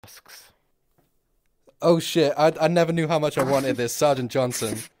Asks. Oh shit, I never knew how much I wanted this. Sergeant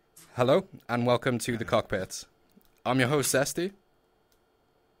Johnson. Hello, and welcome to the Cockpit. I'm your host, Esty.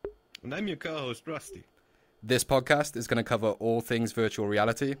 And I'm your co-host, Rusty. This podcast is going to cover all things virtual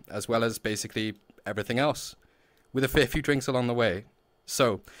reality, as well as basically everything else, with a fair few drinks along the way.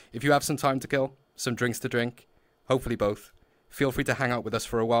 So, if you have some time to kill, some drinks to drink, hopefully both, feel free to hang out with us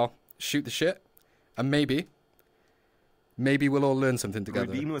for a while, shoot the shit, and maybe we'll all learn something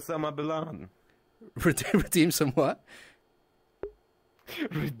together. Redeem Osama bin Laden. Redeem some what?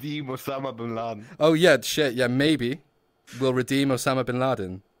 Redeem Osama bin Laden. Oh yeah, shit, yeah, maybe we'll redeem Osama bin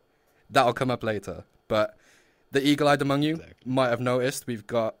Laden. That'll come up later. But the eagle-eyed among you might have noticed we've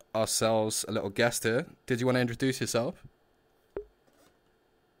got ourselves a little guest here. Did you want to introduce yourself?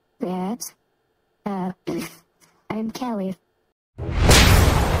 Yes. I'm Kelly.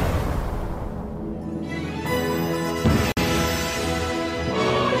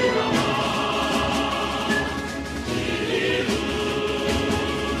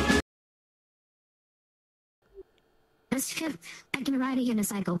 I can ride a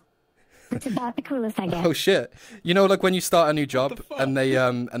unicycle. It's about the coolest I get. Oh shit! You know, like when you start a new job and they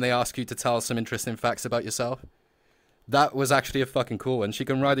ask you to tell some interesting facts about yourself. That was actually a fucking cool one. She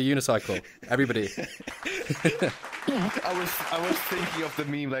can ride a unicycle. Everybody. Yeah. I was thinking of the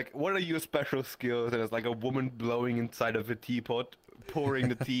meme, like, what are your special skills? And it's like a woman blowing inside of a teapot, pouring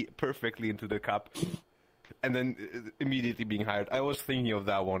the tea perfectly into the cup, and then immediately being hired. I was thinking of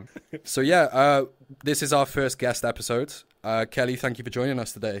that one. So yeah, this is our first guest episode. Kelly, thank you for joining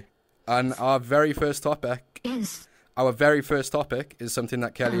us today. And our very first topic Yes. is something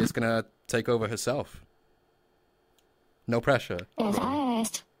that Kelly is going to take over herself. No pressure. Yes, I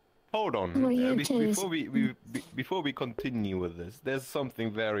asked. Hold on. Who are you to- Before we continue with this, there's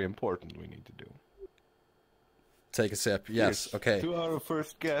something very important we need to do. Take a sip. Yes, okay. To our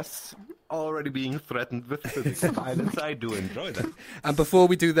first guests, already being threatened with physical violence. I do enjoy that. And before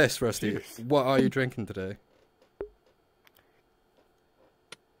we do this, Rusty, Cheers. what are you drinking today?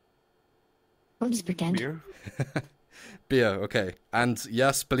 We'll just pretend. Beer? Beer, okay. And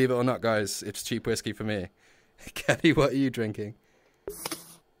yes, believe it or not, guys, it's cheap whiskey for me. Kelly, what are you drinking?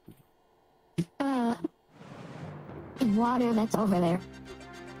 Water that's over there.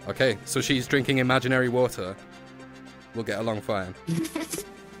 Okay, so she's drinking imaginary water. We'll get along fine.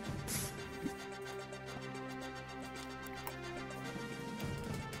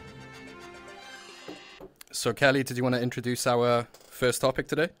 So, Kelly, did you want to introduce our first topic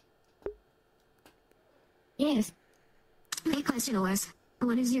today? Yes. My question was,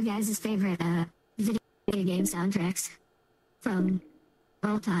 what is your guys' favorite video game soundtracks from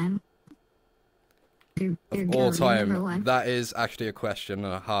all time? Your All go-to number time. one. That is actually a question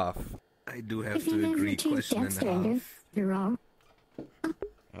and a half. I do have If you to never agree. choose Question Death and a Stranding, half. you're wrong.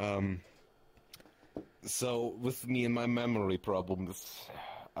 So with me and my memory problems,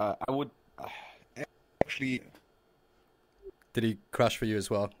 I would actually. Did he crash for you as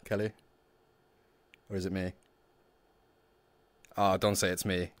well, Kelly? Or is it me? Oh, don't say it's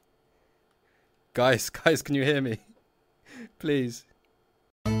me. Guys, can you hear me? Please.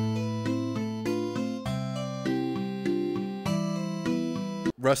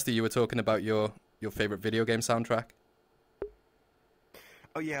 Rusty, you were talking about your favorite video game soundtrack?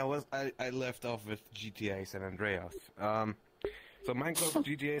 Oh yeah, I left off with GTA San Andreas. So mine goes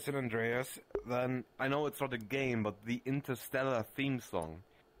GTA San Andreas. Then I know it's not a game, but the Interstellar theme song.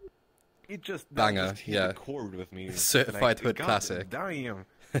 It just Banger, just hit yeah. a chord with me. Certified hood God classic. Damn.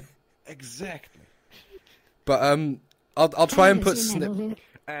 Exactly. But I'll try and put Have you seen that snip. movie?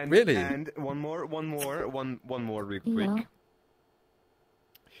 And Really? And one more real quick. No.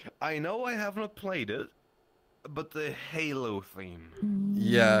 I know I have not played it, but the Halo theme.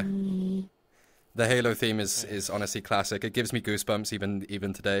 Yeah. The Halo theme is honestly classic. It gives me goosebumps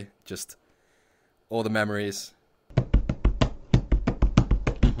even today. Just all the memories.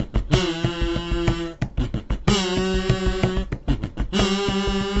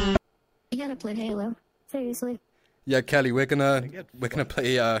 You gotta play Halo. Seriously. Yeah, Kelly, we're gonna get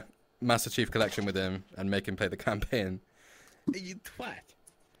play Master Chief Collection with him and make him play the campaign. You twat.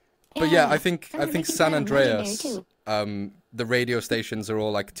 But yeah, I think I'm gonna make you San play Legendary Andreas, too. the radio stations are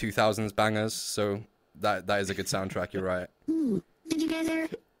all like 2000s bangers, so that is a good soundtrack. You're right. Did you guys ever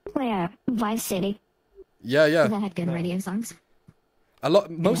play Vice City? Yeah, yeah. That had good radio songs.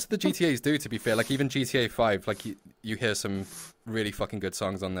 Most of the GTA's do, to be fair. Like even GTA 5, like you hear some really fucking good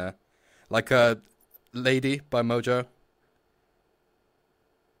songs on there, like "Lady" by Mojo.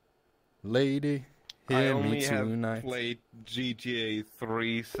 Lady, I hear only me have tonight. played GTA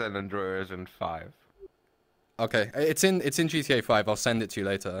 3, San Andreas, and 5. Okay, it's in GTA 5. I'll send it to you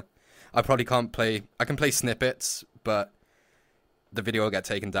later. I probably can't play. I can play snippets, but the video will get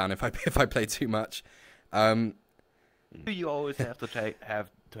taken down if I play too much. You always have to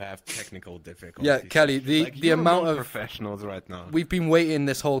have technical difficulties. Yeah, Kelly, the you're amount among of professionals right now. we've been waiting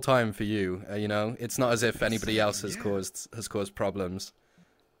this whole time for you. You know, it's not as if anybody else has Yeah. caused problems.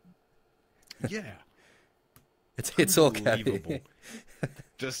 Yeah. It's all Kelly. Unbelievable.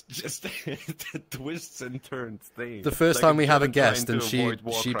 just the twists and turns thing. The first Like time we have a German trying guest to and she avoid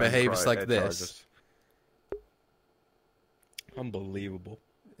war crime behaves like this. charges. Unbelievable.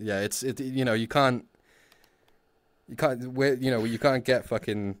 Yeah, you know, you can't you can't get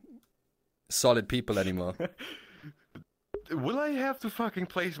fucking solid people anymore. Will I have to fucking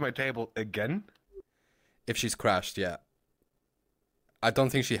place my table again? If she's crashed, yeah. I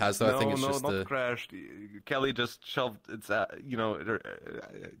don't think she has though. I think it's just not crashed. Kelly just shoved its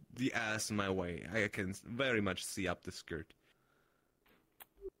the ass in my way. I can very much see up the skirt.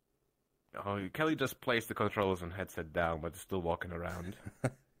 Oh, Kelly just placed the controllers and headset down, but is still walking around.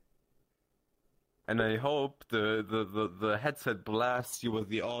 And I hope the headset blasts you with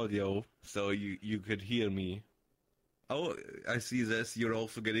the audio so you could hear me. Oh, I see this. You're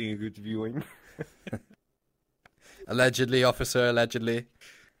also getting a good viewing. Allegedly, officer, allegedly.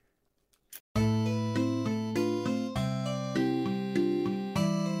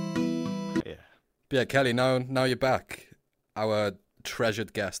 Yeah. But yeah, Kelly, now you're back. Our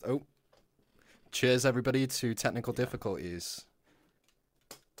treasured guest. Oh. Cheers, everybody, to technical difficulties.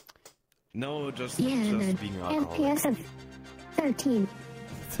 No, just Yeah, the being alcoholic. FPS of 13.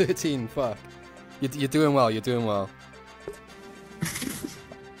 13, fuck. You're doing well, you're doing well.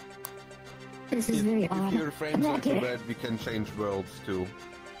 This is very odd. If your frames I'm are not too kidding. bad, we can change worlds too.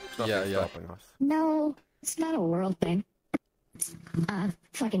 Nothing's Yeah. stopping us. No, it's not a world thing. It's a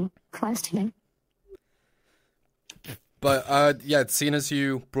fucking quest thing. But yeah, seeing as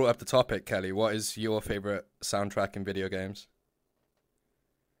you brought up the topic, Kelly, what is your favorite soundtrack in video games?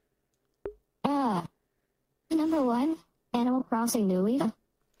 Number one, Animal Crossing New Leaf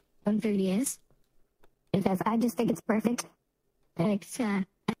on 3DS. Because I just think it's perfect. It's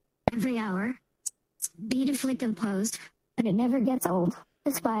every hour. It's beautifully composed, but it never gets old,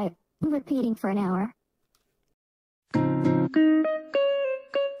 despite repeating for an hour.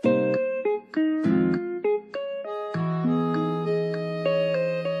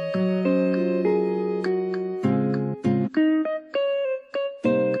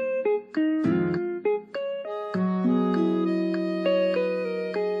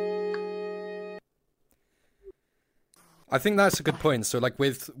 I think that's a good point. So like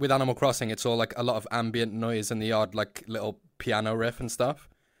with Animal Crossing, it's all like a lot of ambient noise and the odd like little piano riff and stuff.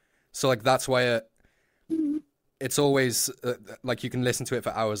 So like that's why it's always like you can listen to it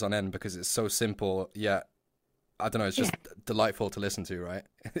for hours on end because it's so simple. Yet I don't know, it's just delightful to listen to, right?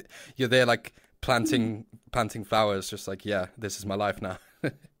 You're there like planting flowers, just like this is my life now.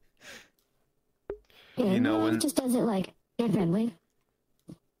 Yeah, You know, no, when- it just does it like differently.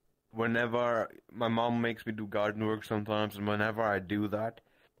 Whenever my mom makes me do garden work sometimes, and whenever I do that,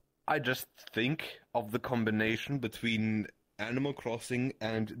 I just think of the combination between Animal Crossing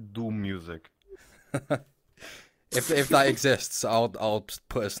and Doom music. If that exists, I'll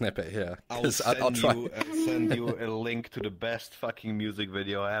put a snippet here. I'll 'Cause send, I'll try. send you a link to the best fucking music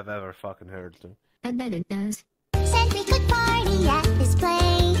video I have ever fucking heard. I bet it does. Said we could party at this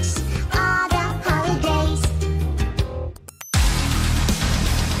place all the holidays.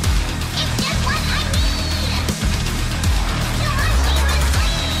 It's just what I need. You must be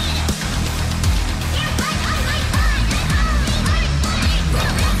asleep. You're right on my mind and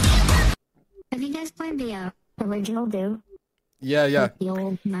only worth. Have you guys played the original Doom? Yeah. The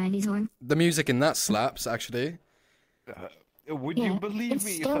old 90s one? The music in that slaps, actually. Would Yeah, you believe it's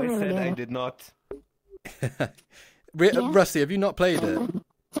me if still I really said I good. did not? Yeah. Rusty, have you not played it?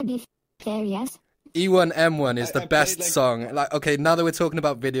 To be fair, yes. E1M1 is the I best played, like- song. Like, okay, now that we're talking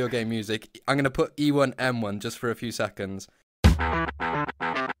about video game music, I'm gonna put E1M1 just for a few seconds.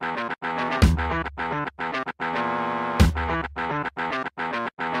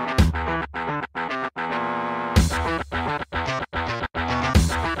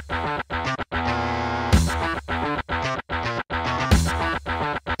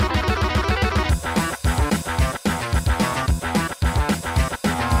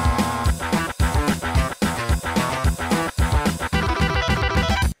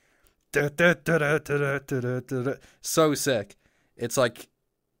 So sick. It's like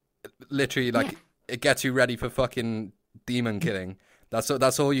literally like Yeah. it gets you ready for fucking demon killing. That's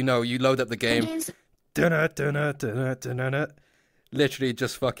all you know. You load up the It game. is. Literally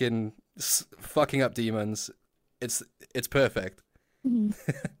just fucking fucking up demons. it's perfect. The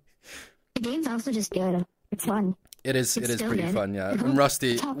game's also just good. It's fun. It is still pretty good. fun, yeah. Mhm. And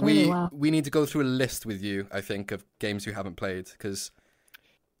Rusty, It's really we well. we need to go through a list with you, I think, of games you haven't played because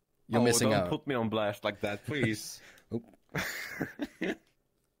you're missing don't out. put me on blast like that, please.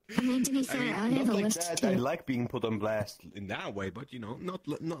 I mean, to be fair, I have not a like list that. too. I like being put on blast in that way, but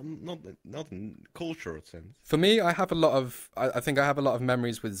not in cultural sense. For me, I have a lot of I think I have a lot of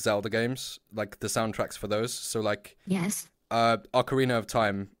memories with Zelda games, like the soundtracks for those. So like Yes. Ocarina of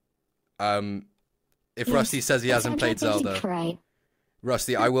Time. If Yes. Rusty says he The hasn't played soundtrack makes you Zelda, cry.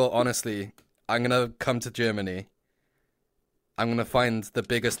 Rusty, I will honestly, I'm gonna come to Germany. I'm gonna find the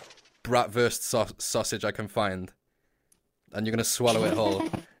biggest bratwurst sausage I can find, and you're gonna swallow it whole.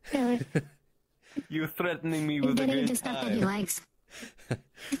 You're threatening me He's with a getting good into stuff that he time. likes.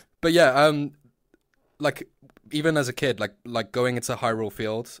 But yeah, like even as a kid, like going into Hyrule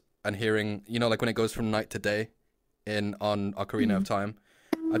Field and hearing, you know, like when it goes from night to day on Ocarina of Time,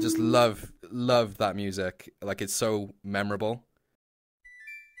 I just love that music. Like it's so memorable.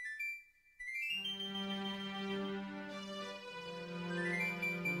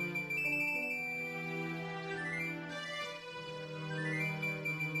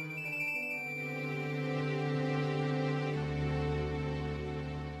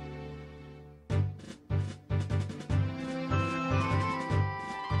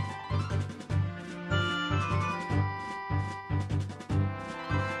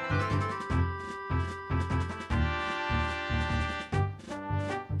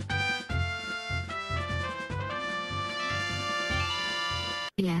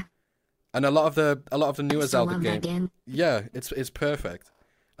 Yeah. And a lot of the newer I still Zelda love that games, game. yeah, it's perfect.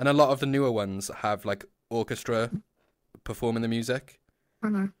 And a lot of the newer ones have like orchestra performing the music.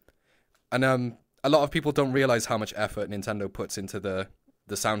 Mhm. And a lot of people don't realize how much effort Nintendo puts into the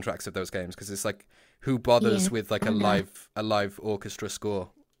soundtracks of those games because it's like who bothers Yeah, with like I know. a live orchestra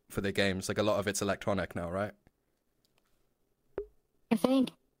score for their games? Like a lot of it's electronic now, right? I think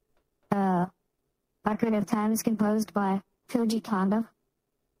Ocarina of Time is composed by Koji Kondo,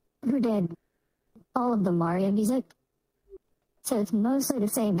 who did all of the Mario music. So it's mostly the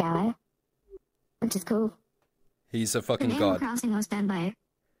same guy, which is cool. He's a And fucking Animal god. Crossing was done by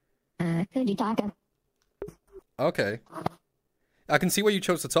Koji Taka. Okay. I can see why you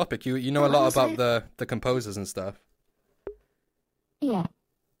chose the topic. You know a Oh, lot honestly- about the composers and stuff. Yeah.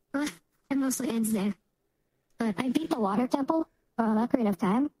 Well, it mostly ends there. But I beat the Water Temple on Ocarina of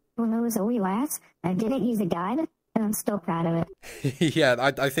Time when it was a wee lass. I didn't use a guide, and I'm still proud of it. Yeah,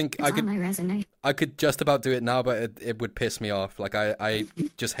 I think It's on my resume. I could just about do it now, but it would piss me off. Like I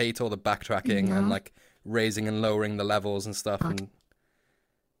just hate all the backtracking and No. like raising and lowering the levels and stuff. And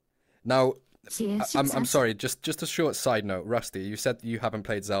now See, it's I'm success. sorry. Just a short side note, Rusty. You said you haven't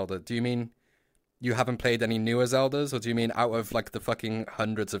played Zelda. Do you mean you haven't played any newer Zeldas, or do you mean out of like the fucking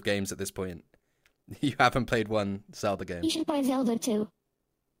hundreds of games at this point, you haven't played one Zelda game? You should play Zelda too.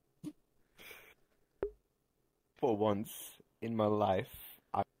 For once in my life,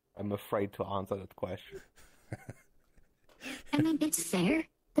 I'm afraid to answer that question. I mean, it's fair,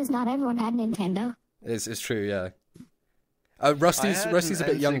 because not everyone had Nintendo. It's true, yeah. Rusty's had Rusty's a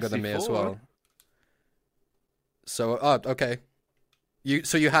an bit younger than me as well. So, okay.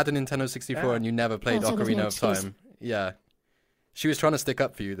 So you had a Nintendo 64 Yeah. and you never played Oh, so there's Ocarina no of excuse. Time. Yeah. She was trying to stick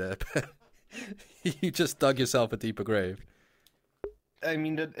up for you there, but you just dug yourself a deeper grave. I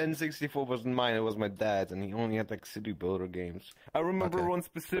mean, that N64 wasn't mine; it was my dad's, and he only had like city builder games. I remember Okay. one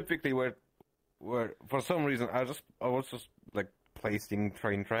specifically where for some reason I was just like placing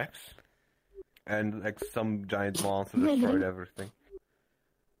train tracks, and like some giant monster destroyed everything.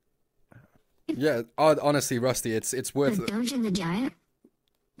 Yeah, honestly, Rusty, it's worth The it. Dungeon the Giant.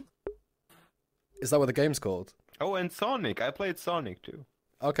 Is that what the game's called? Oh, and Sonic! I played Sonic too.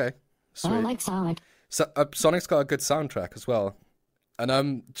 Okay, Oh, I sweet. like Sonic. So, Sonic's got a good soundtrack as well.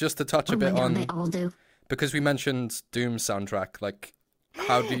 And just to touch a Oh my bit god, on, they all do. because we mentioned Doom's soundtrack, like,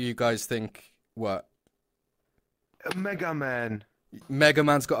 how do you guys think, what? Mega Man. Mega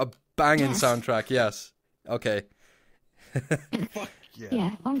Man's got a banging Yes. soundtrack, yes. Okay. Fuck yeah!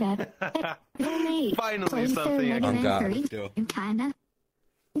 Yeah, I'm bad. Only Finally, plays the something I Mega can Man do. 3, and kinda.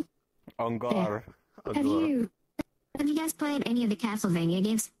 Ongar. Have you guys played any of the Castlevania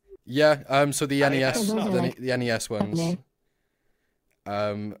games? Yeah, so the NES, those are like- the NES ones. Okay.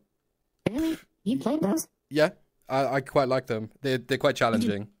 Really? You played those? Yeah, I quite like them. They're quite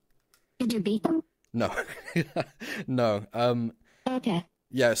challenging. Did you beat them? No. No. Okay.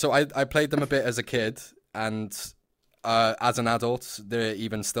 Yeah, so I played them a bit as a kid, and as an adult, they're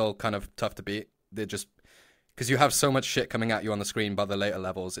even still kind of tough to beat. They're just because you have so much shit coming at you on the screen by the later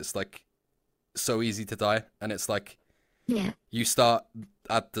levels. It's like so easy to die, and it's like Yeah. you start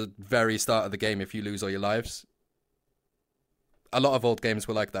at the very start of the game if you lose all your lives. A lot of old games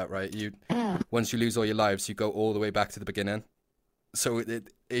were like that, right? Once you lose all your lives, you go all the way back to the beginning. So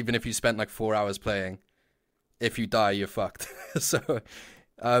even if you spent like 4 hours playing, if you die, you're fucked. So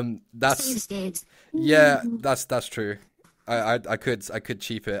that's Save states. yeah, that's true. I could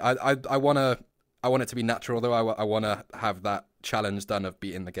cheap it. I want it to be natural though. I want to have that challenge done of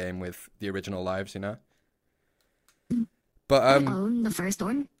beating the game with the original lives, you know. But I own the first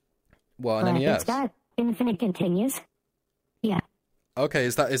one. well, an But NES. it's got infinite continues. Yeah. Okay,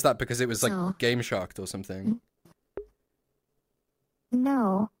 is that because it was like So- Game Sharked or something?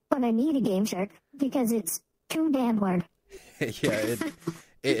 No, but I need a Game Shark because it's too damn hard. Yeah,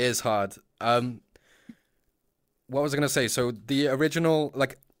 it is hard. What was I gonna say? So the original,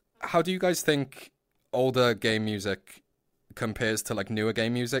 like, how do you guys think older game music compares to like newer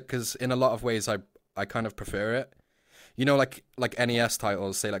game music? Because in a lot of ways, I kind of prefer it. You know, like NES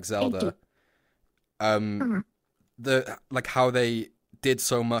titles, say like Zelda. The like how they did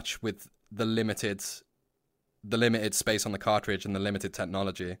so much with the limited space on the cartridge and the limited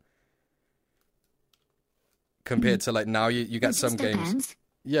technology. Compared to like now, you get It some just games. depends.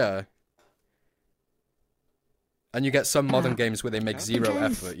 Yeah. And you get some modern games where they make zero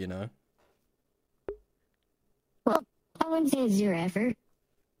Because- effort, you know? Well, I wouldn't say zero effort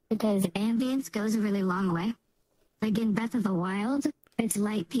because ambience goes a really long way. Like in Breath of the Wild, it's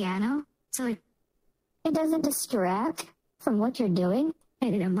light piano, so it doesn't distract from what you're doing,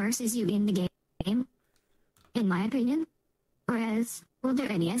 and it immerses you in the game, in my opinion. Whereas older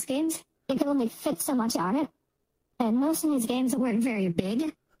NES games, you can only fit so much on it, and most of these games weren't very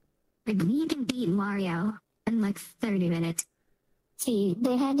big. Like, you can beat Mario in like 30 minutes. See,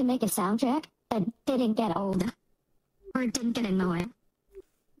 they had to make a soundtrack that didn't get old, or it didn't get annoying.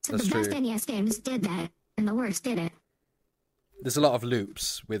 So That's the best true. NES games did that, and the worst didn't. There's a lot of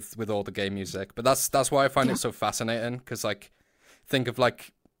loops with all the game music, but that's why I find Yeah. it so fascinating. Because like, think of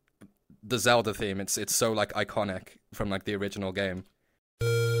like the Zelda theme. It's so like iconic from like the original game.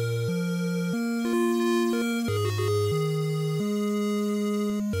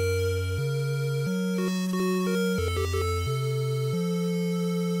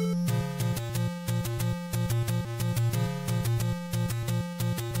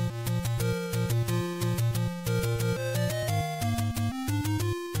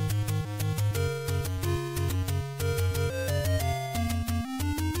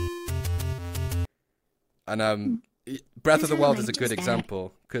 And Breath of the It's Wild really is a good just that.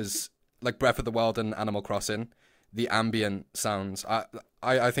 example because like Breath of the Wild and Animal Crossing, the ambient sounds.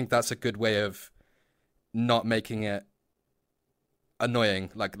 I think that's a good way of not making it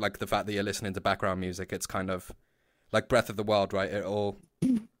annoying. Like the fact that you're listening to background music. It's kind of like Breath of the Wild, right? It all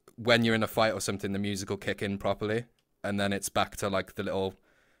when you're in a fight or something, the music will kick in properly, and then it's back to like the little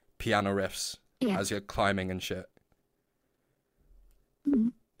piano riffs Yeah. as you're climbing and shit.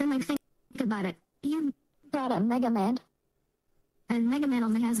 And like, think about it. You got a Mega Man, and Mega Man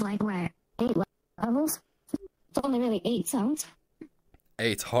only has like, what, 8 levels? It's only really 8 songs.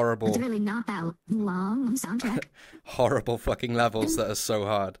 8 horrible, It's really not that long soundtrack. horrible fucking levels that are so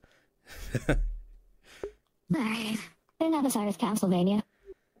hard. They're not as hard as Castlevania.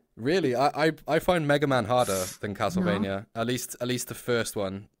 Really, I find Mega Man harder than Castlevania. At least the first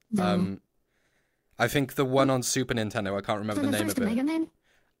one. No. I think the one on Super Nintendo. I can't remember So the the name first of it. Mega Man?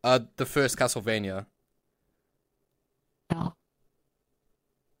 The first Castlevania. No.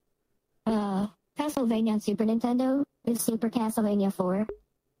 Castlevania on Super Nintendo is Super Castlevania 4.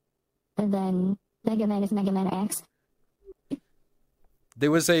 And then Mega Man is Mega Man X. There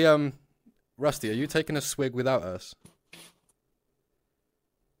was a Rusty. Are you taking a swig without us?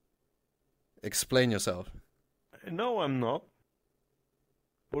 Explain yourself. No, I'm not.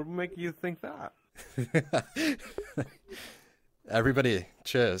 What would make you think that? Everybody,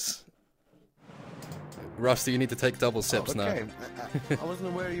 cheers. Rusty, you need to take double sips okay. now. I wasn't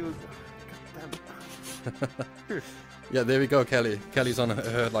aware you. Cheers. Yeah, there we go, Kelly. Kelly's on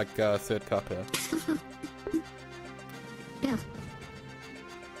her like third cup here. Yeah.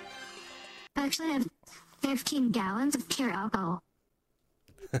 I actually have 15 gallons of pure alcohol.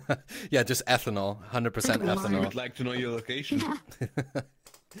 Yeah, just ethanol, 100% Lord. ethanol. I'd like to know your location. Yeah.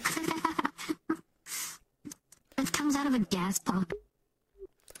 It comes out of a gas pump.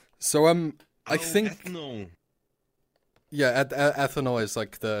 So I think Ethanol. yeah, ethanol is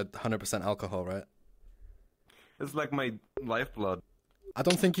like the 100% alcohol, right? It's like my lifeblood. I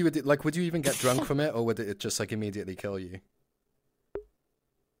don't think you would like. Would you even get drunk from it, or would it just like immediately kill you?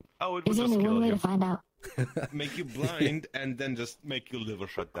 Oh, it would There's just only one kill way you. to find out. Make you blind and then just make your liver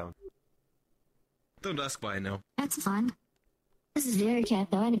shut down. Don't ask why now. That's fun. This is very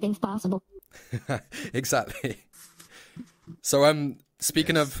chat though. Anything's possible. Exactly. So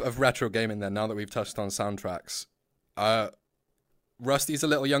speaking of retro gaming then, now that we've touched on soundtracks, Rusty's a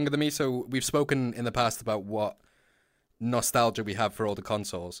little younger than me, so we've spoken in the past about what nostalgia we have for older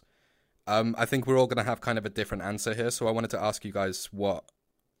consoles. I think we're all going to have kind of a different answer here, so I wanted to ask you guys what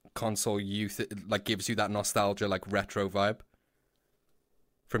console you like gives you that nostalgia, like retro vibe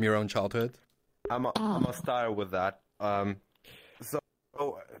from your own childhood. I'm a start with that.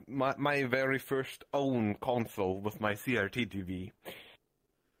 So my very first own console with my CRT TV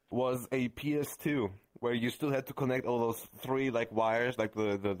was a PS2, where you still had to connect all those three like wires, like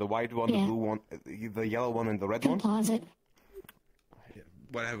the white one, Yeah. the blue one, the yellow one, and the red one. Composite.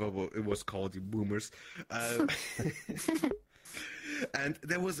 Whatever it was called, you boomers. And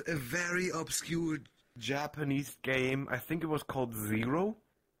there was a very obscure Japanese game, I think it was called Zero,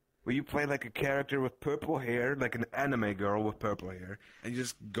 where you play like a character with purple hair, like an anime girl with purple hair, and you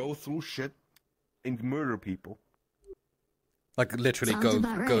just go through shit and murder people. Like literally Sounds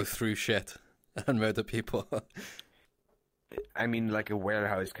about right. go through shit and murder people. I mean, like a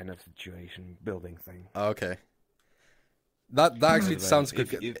warehouse kind of situation, building thing. Okay. That actually Right. sounks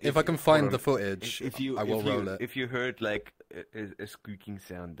good. If I can find the footage, I will roll it. If you heard like a squeaking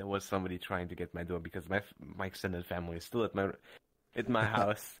sound, there was somebody trying to get my door because my extended family is still at my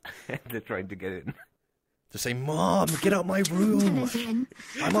house and they're trying to get in. Just say, "Mom, get out my room.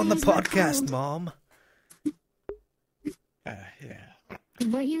 I'm on the podcast, Mom." Yeah.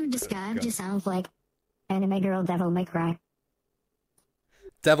 What you described just sounds like Anime Girl Devil May Cry.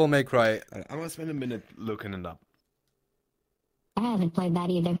 Devil May Cry. I'm gonna spend a minute looking it up. I haven't played that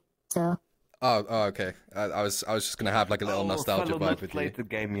either, so Oh, okay. I was just gonna have like a little nostalgia fellow vibe not with played you the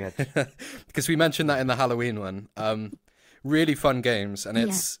game yet. because we mentioned that in the Halloween one. Really fun games, and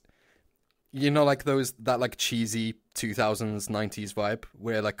it's like that like cheesy 2000s 90s vibe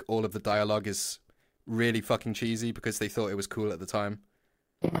where like all of the dialogue is really fucking cheesy because they thought it was cool at the time.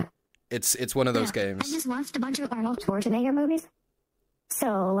 yeah. It's one of those Yeah, games. I just watched a bunch of Arnold Schwarzenegger movies,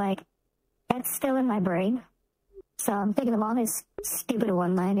 so like that's still in my brain. So I'm thinking of all his stupid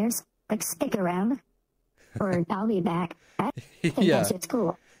one-liners, like stick around, or I'll be back. I think Yeah. that shit's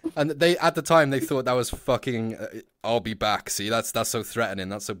cool. And they at the time they thought that was fucking. I'll be back. See, that's so threatening.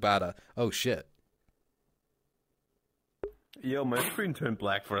 That's so bad. Oh shit. Yo, my screen turned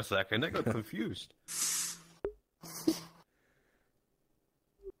black for a second. I got confused.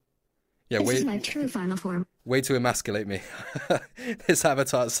 Yeah, This is way my true final form. to emasculate me. This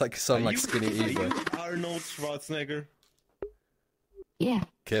avatar's like some like Are skinny you Eva. Arnold Schwarzenegger? Yeah.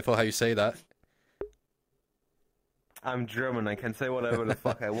 Careful how you say that. I'm German. I can say whatever the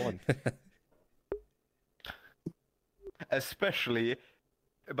fuck I want. Especially,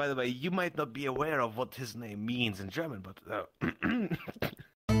 by the way, you might not be aware of what his name means in German, but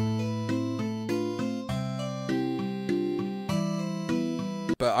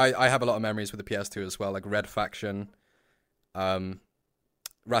But I have a lot of memories with the PS2 as well, like Red Faction,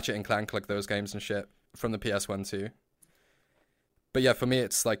 Ratchet and Clank, like those games and shit from the PS1 too. But yeah, for me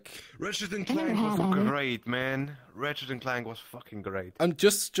it's like Ratchet and I never Clank was had any. great, man. Ratchet and Clank was fucking great.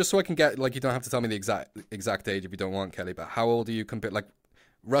 just so I can get like, you don't have to tell me the exact age if you don't want, Kelly. But how old are you compared? Like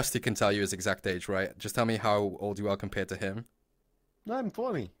Rusty can tell you his exact age, right? Just tell me how old you are compared to him. I'm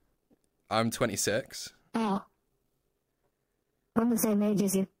 20. I'm 26. Oh. I'm the same age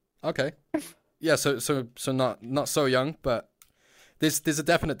as you. Okay. Yeah, so not so young, but there's a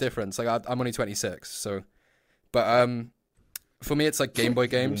definite difference. Like I'm only 26, so but for me it's like Game Boy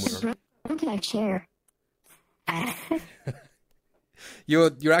games. Look at that chair.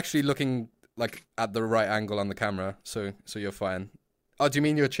 You're actually looking like at the right angle on the camera, so you're fine. Oh, do you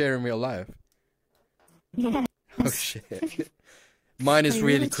mean your chair in real life? Yeah. Oh shit. Mine is Are you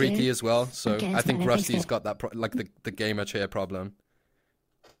really in a chair? creaky as well, so Okay, I it's think fine, I think Rusty's so. got that like the gamer chair problem.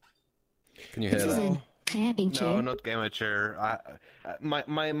 Can you hear This is that? a camping chair. No, not gamer chair.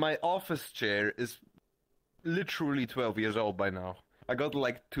 My office chair is literally 12 years old by now. I got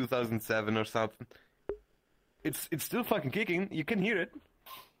like 2007 or something. It's still fucking kicking. You can hear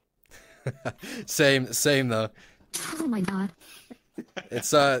it. Same though. Oh my god.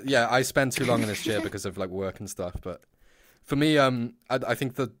 It's yeah, I spend too long in this chair because of like work and stuff, but for me, I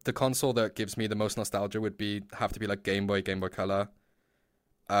think the console that gives me the most nostalgia would have to be like Game Boy Color.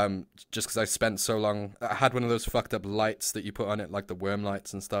 Just because I spent so long, I had one of those fucked up lights that you put on it, like the worm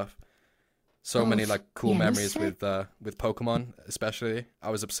lights and stuff. So Oh, many like cool yeah, memories those with Pokemon, especially. I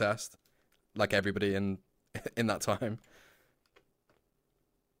was obsessed, like everybody in that time.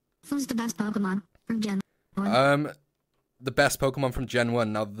 Who's the best Pokemon from Gen 1? the best Pokemon from Gen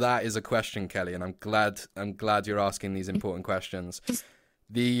 1. Now that is a question, Kelly, and I'm glad you're asking these important questions.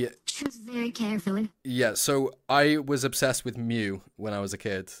 Choose very carefully. Yeah, so I was obsessed with Mew when I was a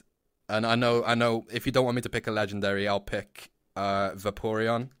kid. And I know if you don't want me to pick a legendary, I'll pick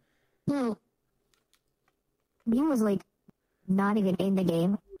Vaporeon. Well, Mew was like not even in the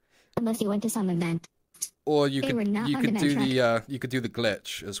game unless you went to some event. Or you could were not you on could the do track. the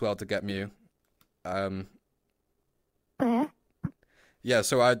glitch as well to get Mew. Yeah,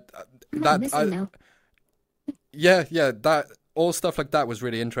 so yeah, that all stuff like that was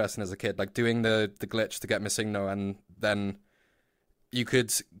really interesting as a kid, like doing the glitch to get Missingno, and then you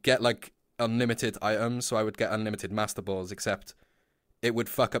could get like unlimited items. So I would get unlimited Master Balls, except it would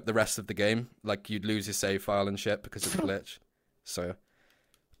fuck up the rest of the game. Like you'd lose your save file and shit because of the glitch. So,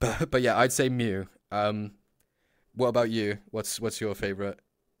 but yeah, I'd say Mew. What about you? What's your favorite?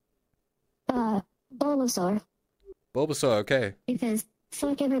 Bulbasaur. Bulbasaur, okay. Because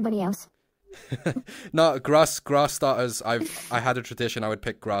fuck everybody else. No, grass starters. I had a tradition. I would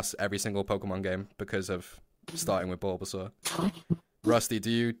pick grass every single Pokemon game because of starting with Bulbasaur. Rusty,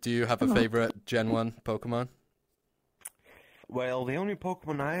 do you have a favorite Gen 1 Pokemon? Well, the only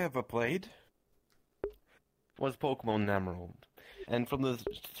Pokemon I ever played was Pokemon Emerald. And from the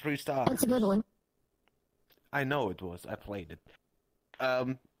 3 stars... That's a good one. I know it was. I played it.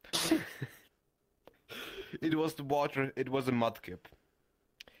 It was the water... It was a Mudkip.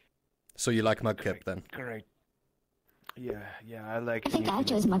 So you like Mudkip then? Correct. Yeah, I like... I think I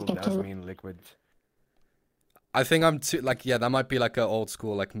chose Mudkip too. Liquid. I think I'm too... Like, yeah, that might be like an old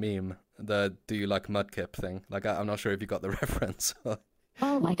school like meme. The do you like Mudkip thing. Like, I'm not sure if you got the reference.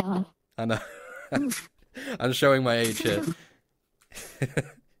 Oh my god. I know. I'm showing my age here.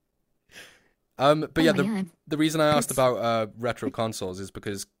 But yeah, the reason I asked about retro consoles is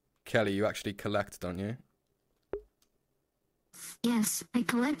because, Kelly, you actually collect, don't you? Yes, I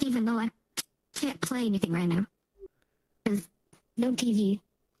collect even though I can't play anything right now. There's no TV.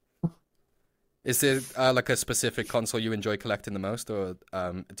 Is there like a specific console you enjoy collecting the most, or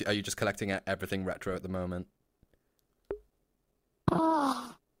are you just collecting everything retro at the moment?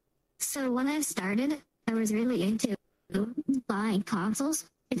 Oh, so when I started, I was really into buying consoles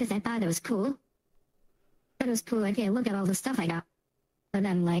because I thought it was cool. But it was cool, okay, look at all the stuff I got. But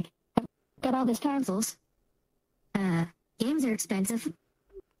then, like, I've got all these consoles. Games are expensive.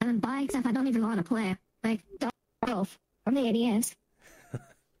 I'm buying stuff I don't even want to play. Like, golf from the NES.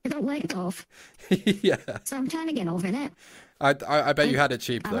 I don't like golf. Yeah. So I'm trying to get over that. I bet you had it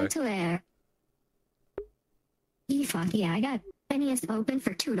cheap, I though. went to a... Fuck, yeah, I got NES Open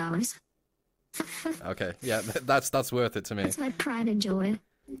for $2. Okay, yeah, that's worth it to me. That's my pride and joy.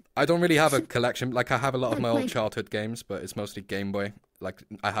 I don't really have a collection. Like, I have a lot of my old childhood games, but it's mostly Game Boy. Like,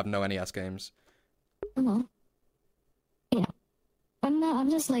 I have no NES games. Well, yeah. I'm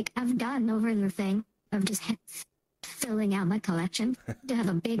just like, I've gotten over the thing of just filling out my collection to have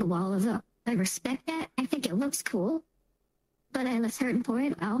a big wall of them. I respect that. I think it looks cool. But at a certain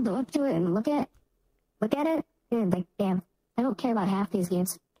point, I'll go up to it and look at it, and like, damn, I don't care about half these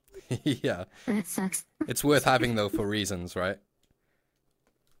games. Yeah. That sucks. It's worth having, though, for reasons, right?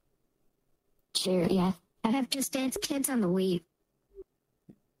 Sure, yeah. I have Just Dance Kids on the Wii.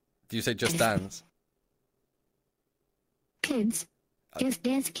 Do you say Just Dance? Kids. Just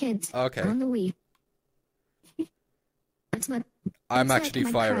Dance Kids. Okay. On the Wii. That's what... I'm that's actually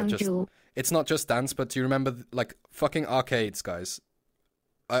like my fire at crown Just... jewel. It's not Just Dance, but do you remember, like, fucking arcades, guys?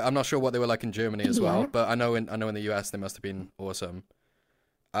 I'm not sure what they were like in Germany as well, Yeah. but I know in the US they must have been awesome.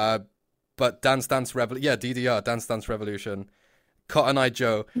 But Dance Dance Revolution... Yeah, DDR, Dance Dance Revolution. Cotton Eye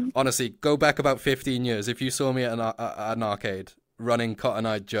Joe. Honestly, go back about 15 years. If you saw me at an arcade running Cotton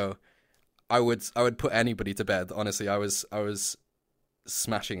Eye Joe, I would put anybody to bed. Honestly, I was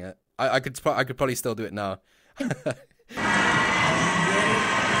smashing it. I could probably still do it now.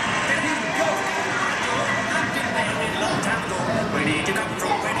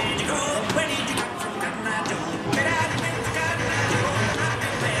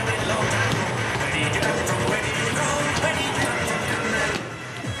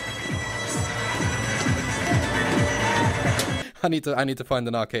 I need to find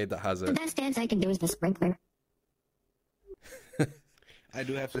an arcade that has The it. best dance I can do is the sprinkler. I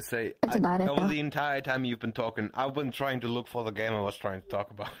do have to say, That's about it, over though. the entire time you've been talking, I've been trying to look for the game I was trying to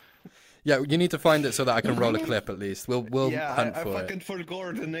talk about. Yeah, you need to find it so that I can roll a clip at least. We'll Yeah, hunt I for fucking it.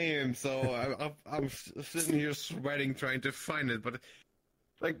 forgot the name, so I'm sitting here sweating trying to find it, but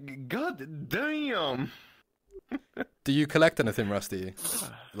like, god damn! Do you collect anything, Rusty?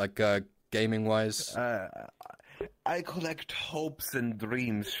 Like gaming wise? I collect hopes and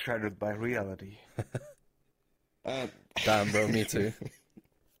dreams shattered by reality. Damn, bro, me too.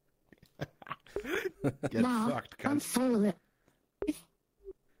 Get No, fucked, I'm cunt. full of it.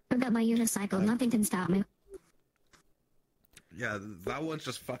 I've got my unicycle. Nothing can stop me. Yeah, that one's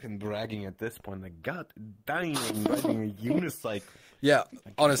just fucking bragging at this point. Like, god damn, I'm riding a unicycle. Yeah,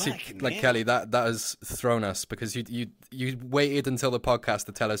 honestly, fucking like hell. Kelly, that has thrown us because you waited until the podcast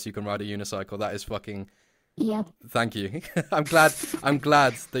to tell us you can ride a unicycle. That is fucking. Yep. Thank you. I'm glad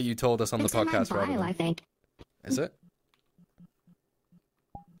that you told us on the It's in my podcast. bio, I think. Is it?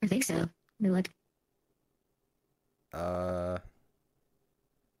 I think so. Let me look.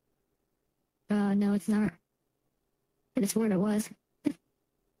 No, it's not. I just sworn it was.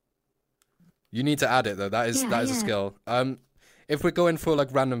 You need to add it though. That is Yeah, a yeah. skill. If we're going for like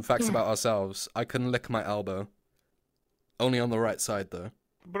random facts Yeah. about ourselves, I can lick my elbow. Only on the right side though.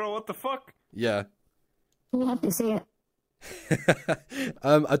 Bro, what the fuck? Yeah. We'll have to see it.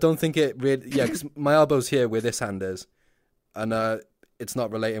 I don't think it really. Yeah, because my elbow's here where this hand is, and it's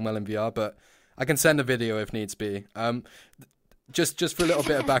not relating well in VR. But I can send a video if needs be. Just for a little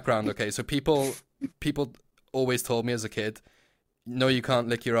bit of background. Okay, so people always told me as a kid, no, you can't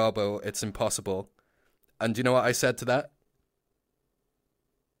lick your elbow. It's impossible. And do you know what I said to that?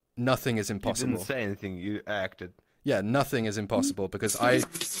 Nothing is You impossible. didn't say anything, you acted. Yeah, nothing is impossible because I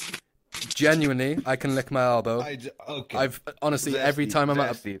genuinely I can lick my elbow. Okay. I've honestly every time I'm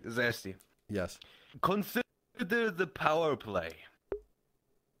at a, Zesty. yes. Consider the power play.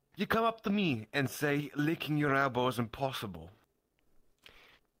 You come up to me and say licking your elbow is impossible.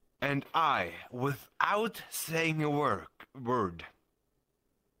 And I, without saying a word,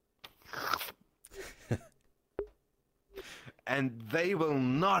 and they will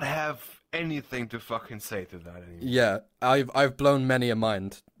not have anything to fucking say to that anymore. Yeah, I've blown many a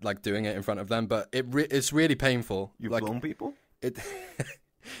mind like doing it in front of them, but it's really painful. You've like blown people? it,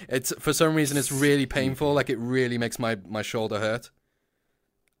 it's for some reason it's really painful. Like it really makes my shoulder hurt.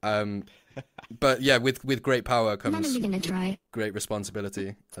 But yeah, with great power I'm not comes even gonna try. great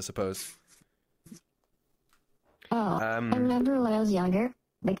responsibility, I suppose. Oh, I remember when I was younger,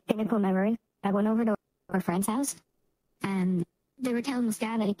 like pinnacle memory. I went over to our friend's house, and they were telling this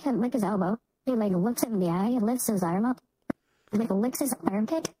guy that he couldn't lick his elbow. He like looks him in the eye, lifts his arm up, like licks his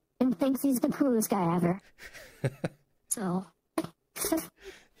armpit, and thinks he's the coolest guy ever. So,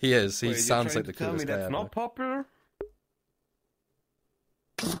 He is. He Wait, you're sounds trying like the to tell me coolest guy that's ever. not popular?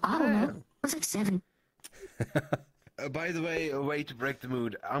 I don't know. I was like 7. By the way, a way to break the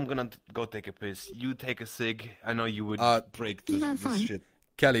mood. I'm gonna go take a piss. You take a cig. I know you would break Have this fun. shit.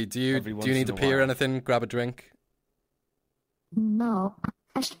 Kelly, do you Every once need in to a pee or while. anything? Grab a drink. No,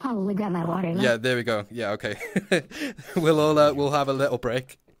 I should probably grab my water. Now. Yeah, there we go. Yeah, okay. we'll have a little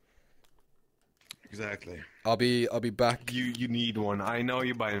break. Exactly. I'll be back. You need one. I know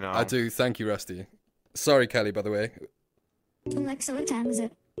you by now. I do. Thank you, Rusty. Sorry, Kelly, by the way. Alexa, what time is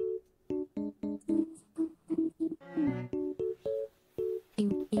it?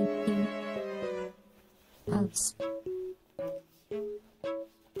 Oops.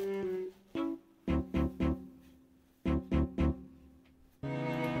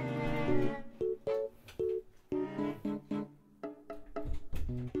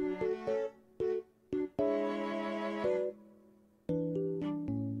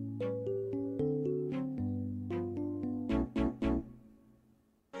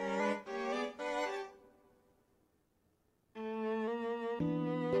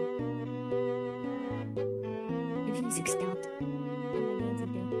 The music stopped. What am I going to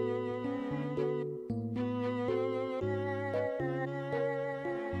do?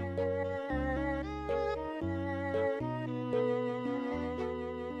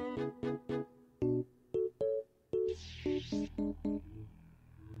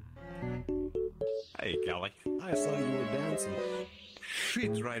 Hey, Kelly. I saw you were dancing.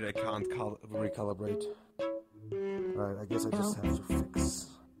 Shit, right, I can't recalibrate. Alright, I guess I just have to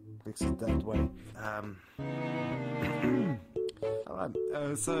fix it that way.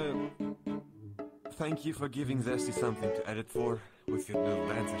 Alright, so thank you for giving Zesty something to edit for with your little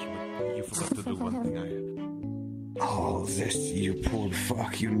dances, but you forgot to do one thing. Oh, Zesty, you poor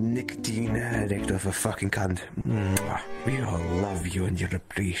fuck, you nicotine addict of a fucking cunt. Mwah. We all love you and you're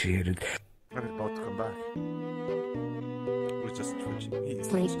appreciated. I'm about to come back. We're just twitching. He's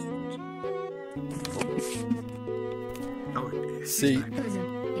Sleep. just twitching. Oh, See, Who's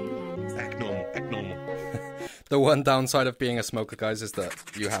it? act normal, act normal. the one downside of being a smoker, guys, is that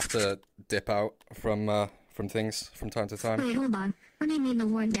you have to dip out from things from time to time. Wait, hold on. What do you mean the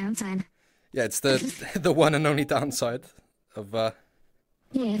one downside? Yeah, it's the one and only downside of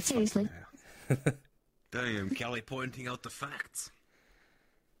Yeah, seriously. Damn, Kelly pointing out the facts.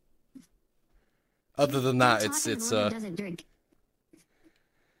 Other than that, it's doesn't drink.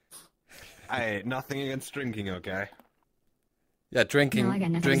 Hey, nothing against drinking, okay? yeah, drinking, No, I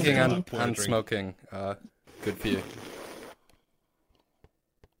got nothing drinking against and, drinking. and smoking. Good for you.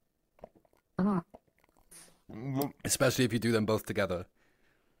 Oh, Especially if you do them both together.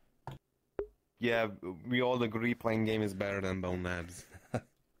 Yeah, we all agree playing game is better than bone labs.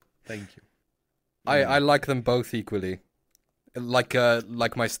 Thank you. I like them both equally. Like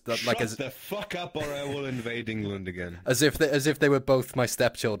my Shut the fuck up, or I will invade England again. as if they were both my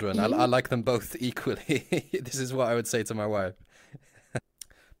stepchildren. I like them both equally. This is what I would say to my wife.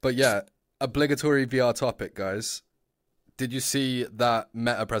 But yeah, obligatory VR topic, guys. Did you see that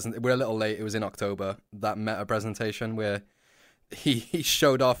meta present? We're a little late. It was in October. That meta presentation where he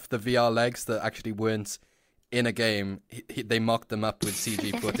showed off the VR legs that actually weren't in a game. They mocked them up with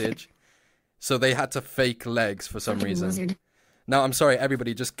CG footage, so they had to fake legs for some fucking reason. wizard. Now, I'm sorry,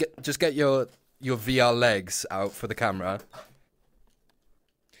 everybody. Just get your VR legs out for the camera.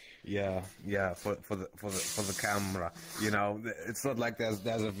 Yeah, for the camera. You know, it's not like there's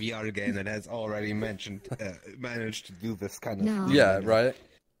a VR game that has already managed to do this kind of. No. Yeah, right.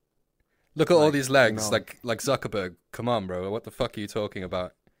 Look at all these legs, no. like Zuckerberg. Come on, bro. What the fuck are you talking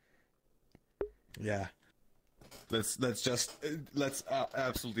about? Yeah. Let's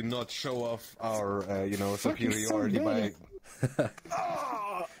absolutely not show off our superiority by.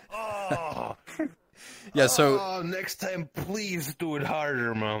 Yeah. So Oh, next time, please do it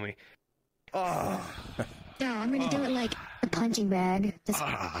harder, mommy. Oh, No, I'm gonna do it like a punching bag. Just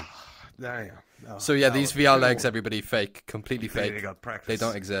damn. No, so yeah, that these was VR cool. legs, everybody, fake, completely Really fake. got practice. They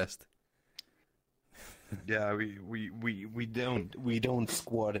don't exist. Yeah, we don't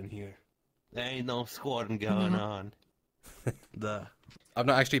squat in here. There ain't no squatting going on. I've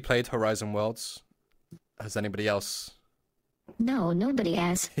not actually played Horizon Worlds. Has anybody else? no, nobody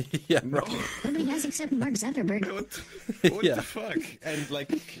has. Yeah, No. right. Nobody has except Mark Zuckerberg. What Yeah. the fuck? And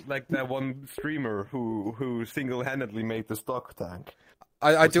like that one streamer who single-handedly made the stock tank.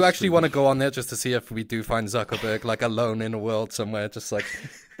 I do actually want to go on there just to see if we do find Zuckerberg like alone in a world somewhere, just like,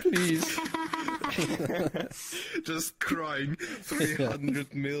 please. Just crying.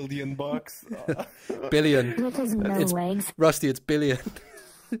 300 million bucks. Billion. With his no It's- legs. Rusty, it's billion.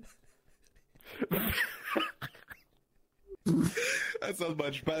 That's not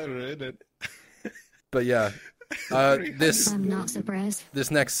much better, is it? But yeah, this I'm not surprised.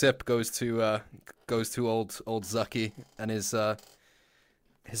 next sip goes to old Zucky and his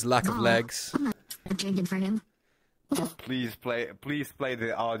lack of Oh. legs. I'm not drinking for him. Please play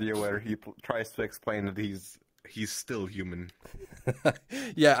the audio where he tries to explain that he's still human.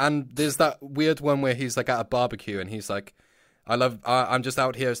 Yeah, and there's that weird one where he's like at a barbecue and he's like, I'm just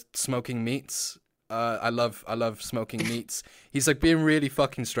out here smoking meats. I love smoking meats. He's like being really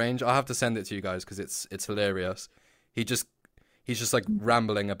fucking strange. I'll have to send it to you guys because it's hilarious. He's just like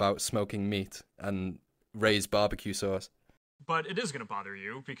rambling about smoking meat and raised barbecue sauce. But it is going to bother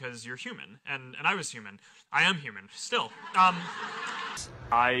you because you're human, and I was human. I am human still.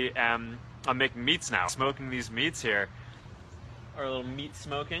 I'm making meats now. Smoking these meats here. Our little meat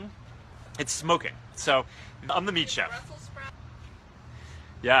smoking. It's smoking. So I'm the meat chef.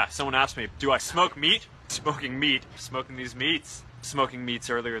 Yeah, someone asked me, do I smoke meat? Smoking meat. Smoking these meats. Smoking meats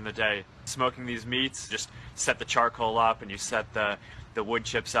earlier in the day. Smoking these meats. Just set the charcoal up and you set the wood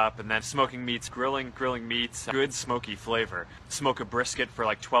chips up, and then smoking meats, grilling meats, good smoky flavor. Smoke a brisket for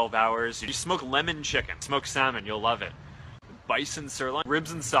like 12 hours. You smoke lemon chicken, smoke salmon, you'll love it. Bison sirloin,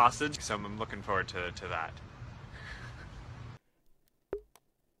 ribs and sausage, so I'm looking forward to that.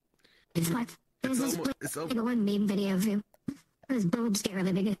 It's like there's this like one meme video of him. His boobs get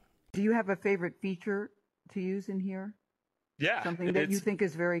really big. Do you have a favorite feature to use in here? Yeah. Something that you think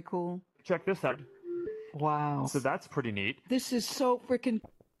is very cool? Check this out. Wow. So that's pretty neat. This is so freaking...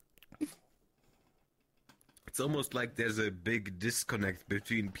 It's almost like there's a big disconnect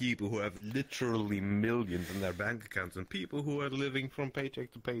between people who have literally millions in their bank accounts and people who are living from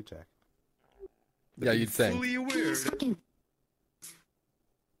paycheck to paycheck. Yeah, you'd think. Fully weird. Fucking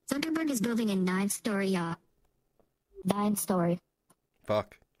Zuckerberg is building a 9-story 9-story.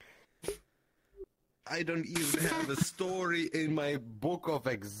 Fuck. I don't even have a story in my book of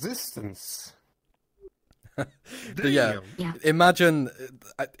existence. But yeah, Yeah. imagine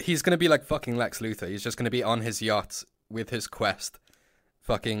he's gonna be like fucking Lex Luthor. He's just gonna be on his yacht with his quest,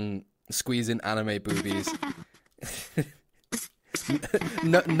 fucking squeezing anime boobies.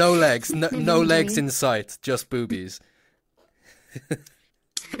 no legs, no legs in sight, just boobies.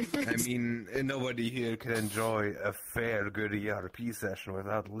 I mean, nobody here can enjoy a fair, good ERP session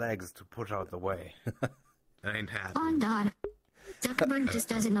without legs to put out the way. I ain't happy. Oh God. Zuckerberg just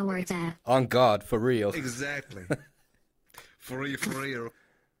doesn't know where it's at. On God, for real. Exactly. For real.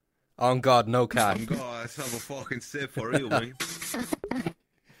 On God, no cap. I'm God, let's have a fucking sip for real, man.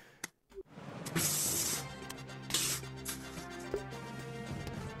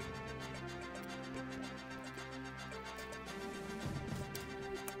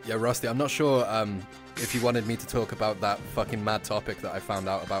 Yeah, Rusty, I'm not sure if you wanted me to talk about that fucking mad topic that I found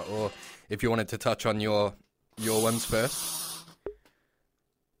out about, or if you wanted to touch on your ones first.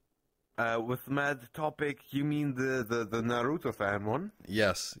 With mad topic, you mean the Naruto fan one?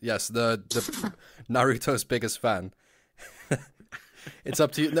 Yes, the Naruto's biggest fan. It's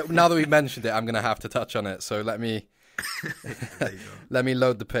up to you. Now that we've mentioned it, I'm gonna have to touch on it. So let me let me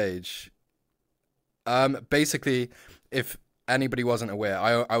load the page. Basically, if anybody wasn't aware,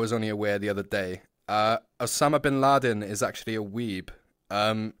 I was only aware the other day. Osama bin Laden is actually a weeb.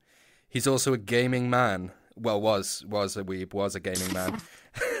 He's also a gaming man. Well, was a weeb, was a gaming man.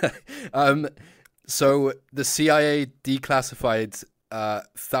 So the CIA declassified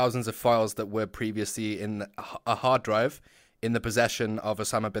thousands of files that were previously in a hard drive in the possession of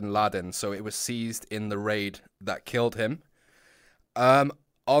Osama bin Laden. So it was seized in the raid that killed him.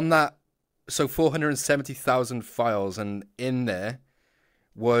 On that, so 470,000 files, and in there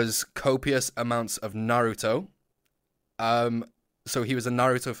was copious amounts of Naruto. So he was a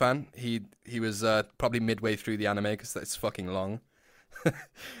Naruto fan. He was probably midway through the anime because it's fucking long.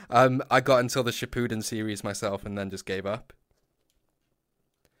 I got until the Shippuden series myself and then just gave up.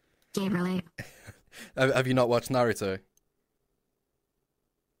 Can't relate. Have you not watched Naruto?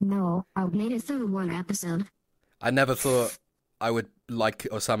 No, I made it through one episode. I never thought I would like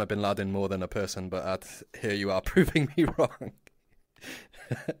Osama bin Laden more than a person, but here you are proving me wrong.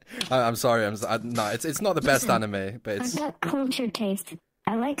 I'm sorry. No, it's not the best anime, but I've it's got cultured taste.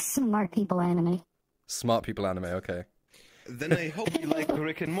 I like smart people anime. smart people anime. Okay. Then I hope you like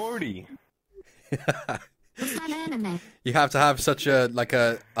Rick and Morty. It's not anime. You have to have such a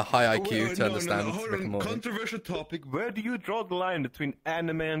high IQ Wait, to understand hold Rick and on. Morty. Controversial topic. Where do you draw the line between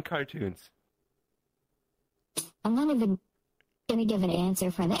anime and cartoons? I'm not even gonna give an answer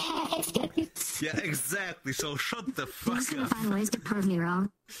for that. Yeah, exactly. So shut the I'm fuck just gonna up. find ways to prove me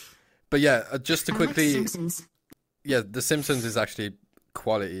wrong. But yeah, just to I like quickly, Simpsons. yeah, The Simpsons is actually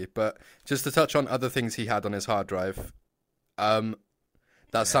quality. But just to touch on other things he had on his hard drive,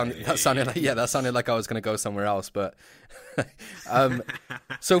 that sounded like I was gonna go somewhere else. But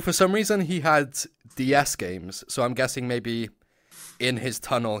so for some reason he had DS games. So I'm guessing maybe in his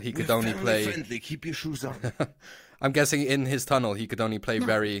tunnel he could only play. Friendly. Keep your shoes on. I'm guessing in his tunnel he could only play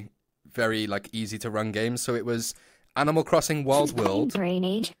very, very easy to run games. So it was Animal Crossing Wild World. Brain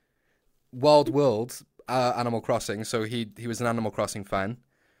age. Wild World, Animal Crossing. So he was an Animal Crossing fan.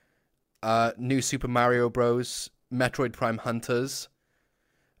 New Super Mario Bros. Metroid Prime Hunters.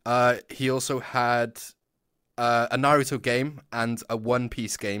 He also had a Naruto game and a One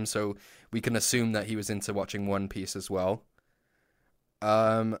Piece game. So we can assume that he was into watching One Piece as well.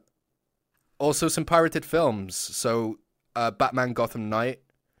 Also some pirated films. So Batman Gotham Knight.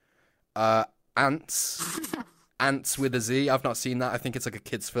 Ants. Ants with a Z. I've not seen that. I think it's like a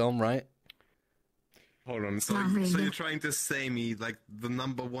kid's film, right? Hold on. So you're trying to say me like the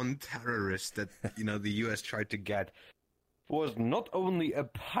number one terrorist that the U.S. tried to get was not only a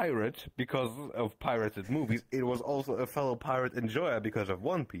pirate because of pirated movies, it was also a fellow pirate enjoyer because of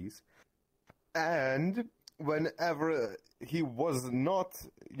One Piece. And whenever he was not,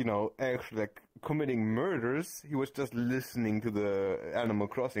 actually committing murders, he was just listening to the Animal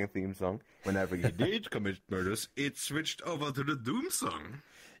Crossing theme song. Whenever he did commit murders, it switched over to the Doom song.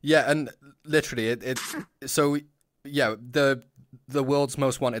 Yeah, and literally, the world's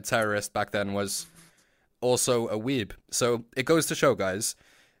most wanted terrorist back then was also a weeb. So it goes to show, guys,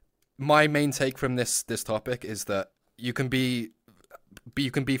 my main take from this topic is that you can be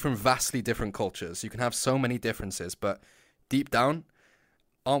from vastly different cultures. You can have so many differences, but deep down,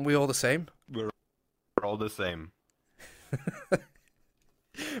 aren't we all the same? We're all the same.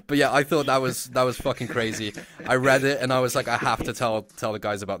 But yeah, I thought that was fucking crazy. I read it and I was like, I have to tell the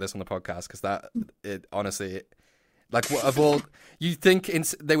guys about this on the podcast because honestly, of all, you think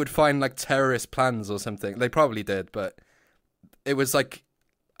they would find terrorist plans or something. They probably did, but it was a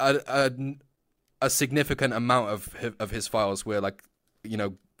significant amount of his files were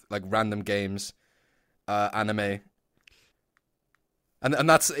random games, anime. And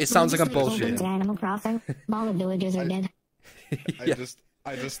it sounds like I'm bullshitting. Animal Crossing. All the villagers are dead.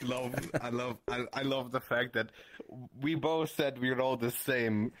 I love the fact that we both said we're all the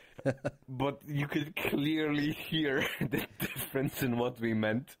same, but you could clearly hear the difference in what we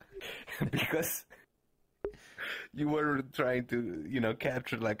meant, because you were trying to,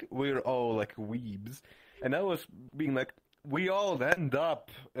 capture like we're all like weebs, and I was being like, we all end up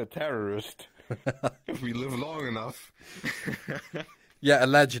a terrorist if we live long enough. Yeah,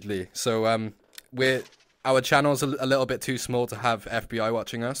 allegedly. So our channel's a little bit too small to have FBI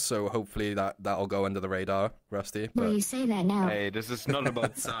watching us, so hopefully that'll go under the radar, Rusty. Well, But you say that now. Hey, this is not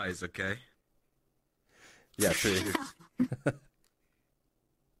about size, okay? yeah, true.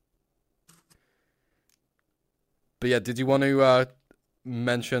 But yeah, did you want to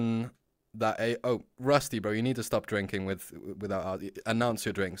mention that? Rusty, bro, you need to stop drinking without announce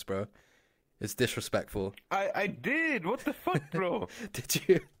your drinks, bro. It's disrespectful. I did. What the fuck, bro? Did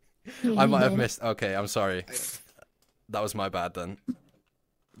you? Yeah, I you might have did. missed. Okay, I'm sorry. That was my bad then.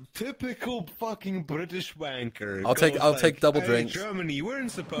 Typical fucking British wanker. I'll take Goes double "Hey, drinks." Germany, you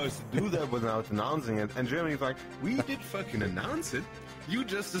weren't supposed to do that without announcing it. And Germany's like, we did fucking announce it. You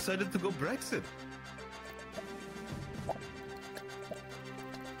just decided to go Brexit.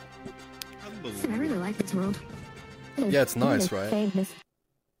 I really like this world. Yeah, it's nice, really right? save this.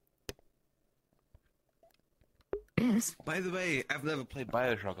 Yes. By the way, I've never played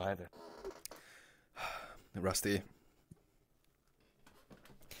Bioshock either. Rusty.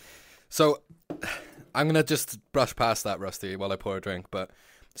 So, I'm gonna just brush past that, Rusty, while I pour a drink. But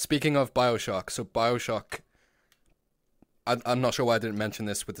speaking of Bioshock, so Bioshock, I'm not sure why I didn't mention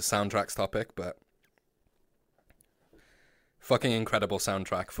this with the soundtracks topic, but fucking incredible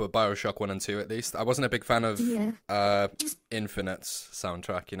soundtrack for Bioshock 1 and 2 at least. I wasn't a big fan of Yeah. Infinite's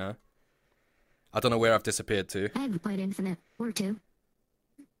soundtrack, you know? I don't know where I've disappeared to. I haven't played Infinite or 2.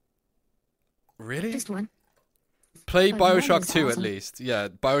 Really? Just 1. Play But one Bioshock is 2 at awesome. least. Yeah,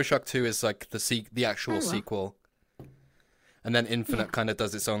 Bioshock 2 is like the actual Oh, well. sequel. And then Infinite Yeah. kind of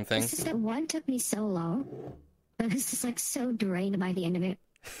does its own thing. It's just that 1 took me so long. I was just like so drained by the end of it.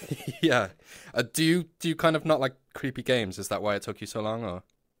 Yeah. Do you kind of not like creepy games? Is that why it took you so long, or?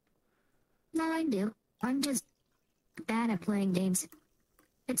 No, I do. I'm just bad at playing games.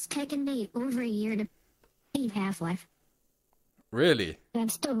 It's taken me over a year to beat Half-Life. Really? And I'm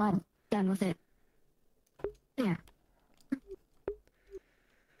still not done with it. Yeah.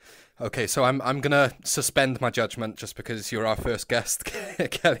 Okay, so I'm gonna suspend my judgment just because you're our first guest,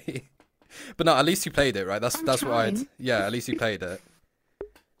 Kelly. But no, at least you played it, right? That's I'm what I'd. trying. Yeah, at least you played it.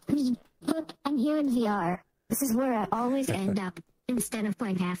 I mean, look, I'm here in VR. This is where I always end up instead of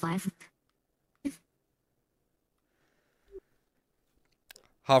playing Half-Life.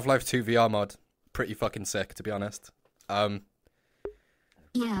 Half-Life 2 VR mod, pretty fucking sick, to be honest.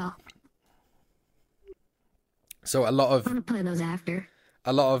 Yeah, So a lot I'm of gonna play those after.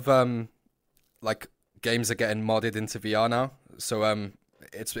 like games are getting modded into VR now. So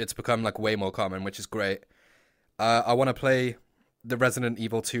it's become like way more common, which is great. I want to play the Resident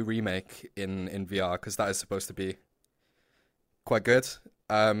Evil 2 remake in VR because that is supposed to be quite good.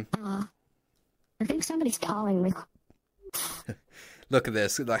 I think somebody's calling me. Look at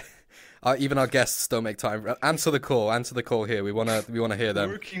this, like even our guests don't make time. Answer the call here. We wanna hear them.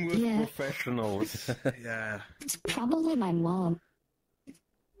 Working with Yeah. professionals. Yeah. It's probably my mom.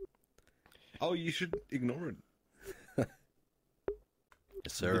 Oh, you should ignore it.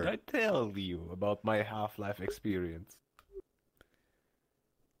 Yes, sir. Did I tell you about my Half-Life experience?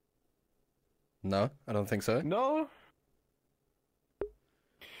 No, I don't think so. No?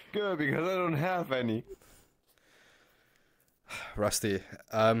 Good, because I don't have any. Rusty,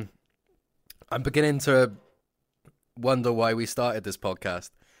 I'm beginning to wonder why we started this podcast.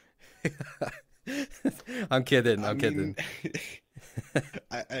 I'm kidding. I'm kidding.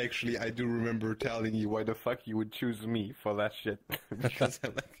 I do remember telling you why the fuck you would choose me for that shit. Because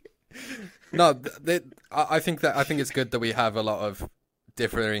I'm like... No, I think it's good that we have a lot of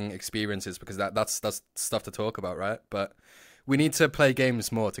differing experiences because that's stuff to talk about, right? But we need to play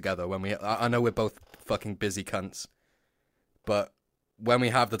games more together when I know we're both fucking busy cunts, but when we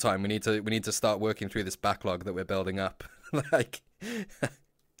have the time, we need to start working through this backlog that we're building up. Like,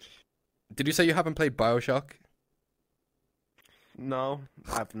 did you say you haven't played Bioshock? No,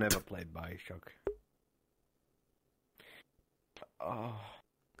 I've never played Bioshock. Oh.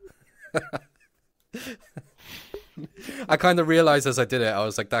 I kind of realized as I did it, I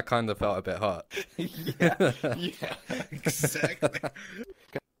was like, that kind of felt a bit hot. Yeah, exactly.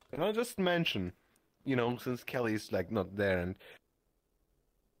 Can I just mention, since Kelly's like not there, and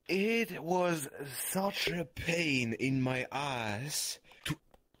it was such a pain in my ass to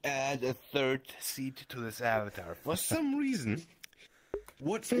add a third seat to this avatar for some reason.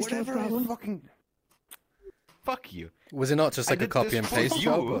 First world Whatever I problem. fucking... Fuck you. Was it not just like I a did copy this and for paste you,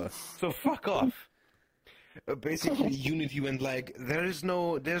 job? Or? So fuck off. basically Unity went like, there's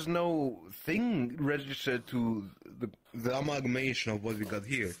no thing registered to the amalgamation of what we got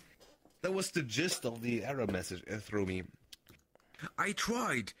here. That was the gist of the error message it threw me. I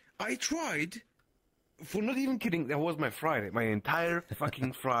tried. For not even kidding, that was my Friday. My entire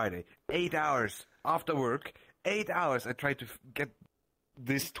fucking Friday. 8 hours after work. 8 hours I tried to get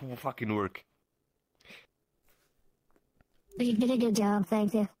this to fucking work. You did a good job,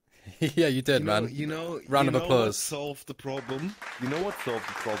 thank you. Yeah, you did, man. Round of applause. What solved the problem? You know what solved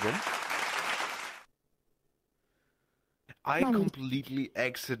the problem? I Money. completely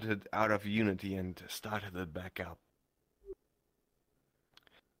exited out of Unity and started it back up.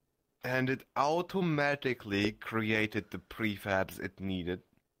 And it automatically created the prefabs it needed.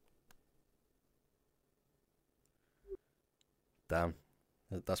 Damn.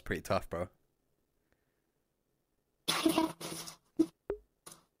 That's pretty tough, bro.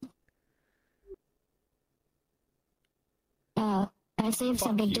 I saved Fuck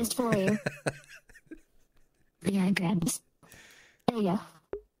something you. just for you. Yeah, I grabbed this. There you go.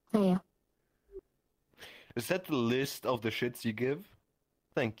 There you go. Is that the list of the shits you give?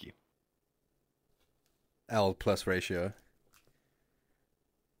 Thank you. L plus ratio.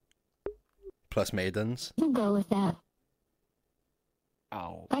 Plus maidens. You go with that.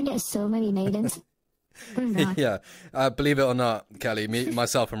 Ow. I get so many maidens. Bring it on. Yeah. Believe it or not, Kelly,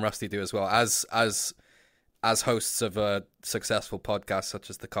 myself and Rusty do as well. As hosts of a successful podcast such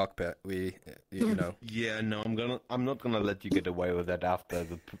as the Cockpit, you know. Yeah, no, I'm not gonna let you get away with that after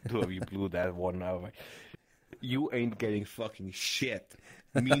the two of you blew that one out. You ain't getting fucking shit.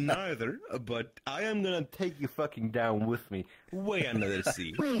 Me neither, but I am gonna take you fucking down with me, way under the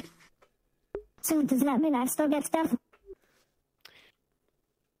sea. Wait. So does that mean I still get stuff?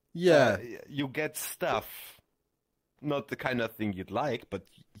 Yeah. You get stuff. Not the kind of thing you'd like, but,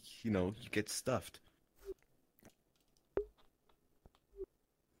 you get stuffed.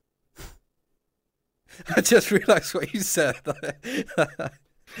 I just realized what you said.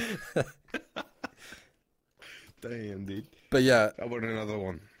 Damn, dude. But yeah, How about another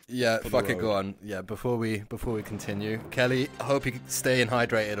one? yeah, For the fuck it, road. go on. Yeah, before we continue, Kelly, I hope you staying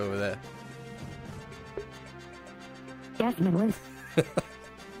hydrated over there. Definitely.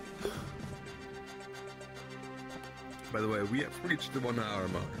 By the way, we have reached the 1 hour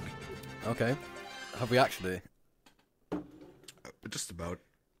mark. Okay. Have we actually? Just about.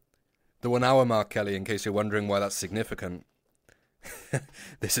 The 1 hour mark, Kelly, in case you're wondering why that's significant.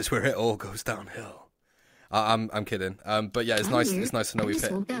 This is where it all goes downhill. I'm kidding. But yeah, it's nice to know I we've just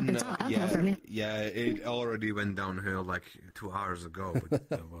hit. woke up. It's all uphill for me. Yeah, it already went downhill like 2 hours ago.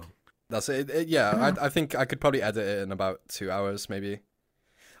 But, well. That's it. Yeah, I think I could probably edit it in about 2 hours, maybe.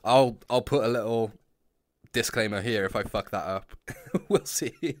 I'll put a little disclaimer here if I fuck that up. We'll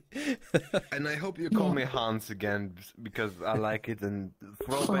see. And I hope you call me Hans again because I like it. And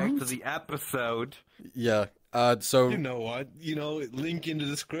throwback to the episode. Yeah. So You know what? Link in the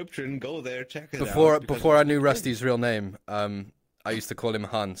description. Go there, check it before out. before I knew Rusty's real name, I used to call him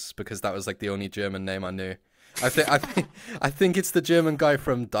Hans because that was like the only German name I knew. I think it's the German guy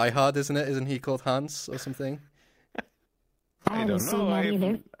from Die Hard, isn't it? Isn't he called Hans or something? I haven't don't seen know, that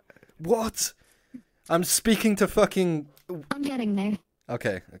either. What? I'm speaking to fucking. I'm getting there.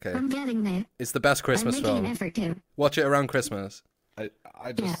 Okay. I'm getting there. It's the best Christmas I'm making an film. effort to. Watch it around Christmas.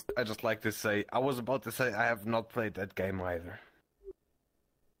 I just like to say, I was about to say I have not played that game either.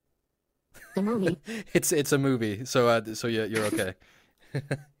 The movie. It's a movie, so you're okay.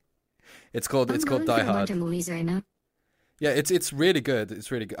 It's called I'm going Die through a bunch Hard. of movies right now. Yeah, it's really good.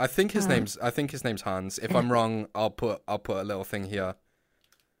 It's really good. I think his name's Hans. If I'm wrong, I'll put a little thing here.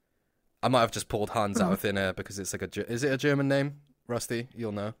 I might have just pulled Hans out of thin air because it's like is it a German name, Rusty?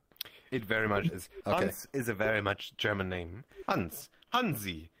 You'll know. It very much is. Okay. Hans is a very much German name. Hans.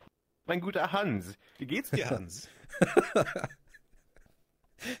 Hansi. Mein guter Hans. Wie geht's dir, Hans?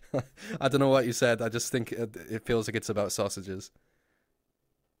 I don't know what you said. I just think it feels like it's about sausages.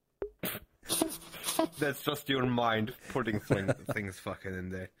 That's just your mind putting things fucking in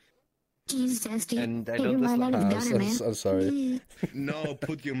there. Jeez, Dusty. And I Get your don't mind out of the gutter, man. I'm sorry. No,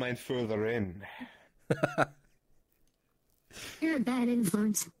 put your mind further in. You're a bad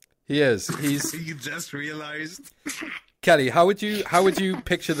influence. He is. He's You just realized? Kelly. How would you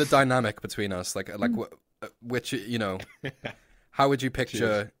picture the dynamic between us? Like which how would you picture?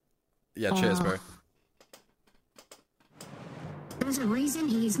 Cheers. Yeah, cheers, bro. There's a reason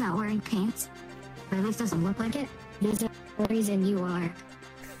he's not wearing pants. Or at least doesn't look like it. There's a reason you are.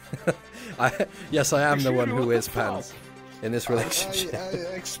 Yes, I am the Sure, one who what wears the fuck? pants in this relationship. I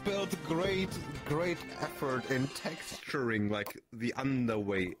expelled great effort in texturing like the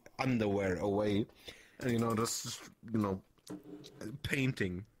underwear away. and just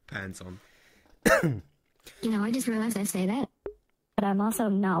painting pants on. I just realized I say that, but I'm also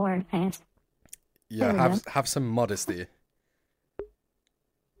not wearing pants. Yeah, There we have some modesty.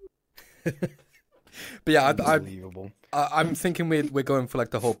 But yeah, Unbelievable. I'm thinking we're going for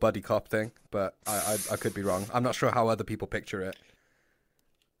like the whole buddy cop thing, but I could be wrong. I'm not sure how other people picture it.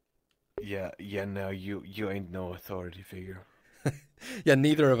 Yeah, no, you ain't no authority figure. Yeah,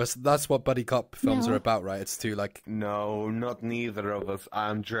 neither of us. That's what buddy cop films No. are about, right? It's to like, No, not neither of us.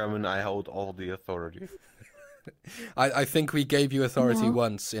 I'm German. I hold all the authority. I think we gave you authority No.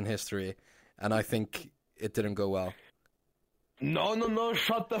 once in history, and I think it didn't go well. No,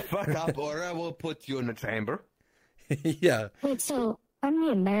 shut the fuck up, or I will put you in a chamber. Yeah. Wait, so I'm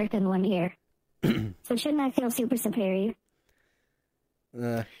the American one here. So shouldn't I feel super superior?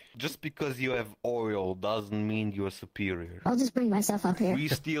 Just because you have oil doesn't mean you're superior. I'll just bring myself up here. We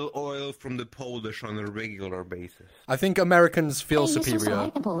steal oil from the Polish on a regular basis. I think Americans feel Hey, this is superior.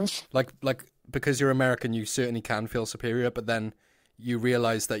 like the Polish. Like because you're American, you certainly can feel superior, but then you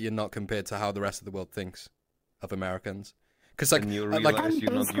realize that you're not compared to how the rest of the world thinks of Americans. Because And you realize like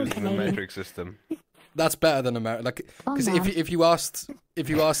you're not basically using the Canadian. metric system. that's better than America. Like because Oh, no. if you asked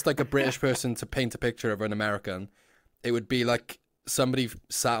like a British person to paint a picture of an American, it would be like somebody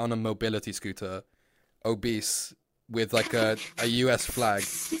sat on a mobility scooter, obese, with like a US flag,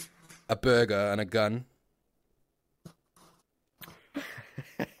 a burger, and a gun.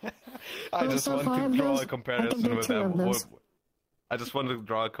 I Well, just so want far, to draw those- a I comparison can do with two them. of those. I just want to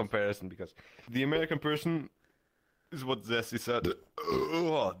draw a comparison because the American person is what Zesty said.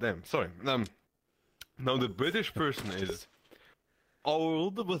 Oh, damn, sorry. Now the British person is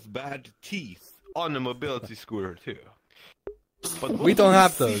old with bad teeth on a mobility scooter too. But We what don't do you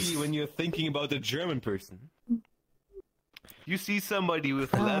have see those. when you're thinking about the German person. You see somebody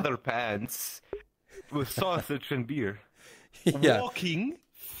with leather pants, with sausage and beer, Yeah. walking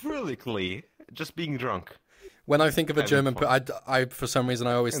frolickly, just being drunk. When I think of a Having German, fun. I for some reason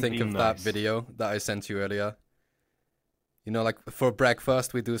I always And think of being that nice. video that I sent you earlier. You know, like for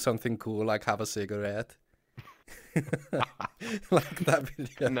breakfast we do something cool, like have a cigarette. Like that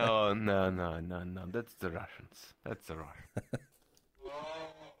video. No, that's the Russians. That's the Russians.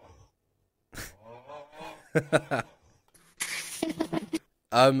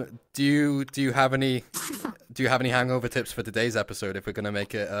 Do you have any hangover tips for today's episode if we're gonna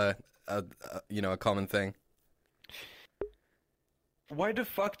make it a common thing? Why the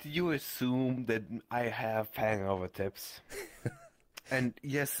fuck do you assume that I have hangover tips? And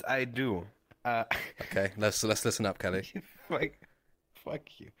yes, I do. Okay, let's listen up, Kelly.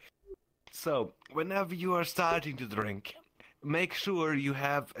 Fuck you. So, whenever you are starting to drink, make sure you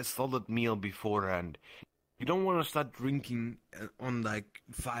have a solid meal beforehand. You don't want to start drinking on like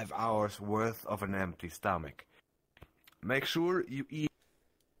 5 hours worth of an empty stomach. Make sure you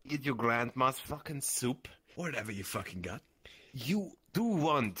eat your grandma's fucking soup, or whatever you fucking got. You do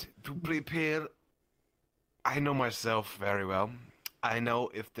want to prepare. I know myself very well. I know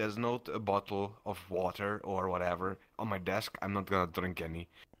if there's not a bottle of water or whatever on my desk, I'm not gonna drink any.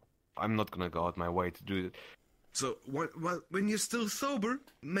 I'm not gonna go out my way to do it. So when you're still sober,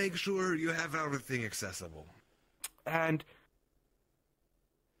 make sure you have everything accessible. And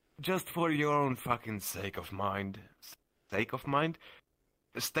just for your own fucking state of mind,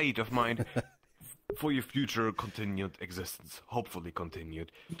 for your future continued existence, hopefully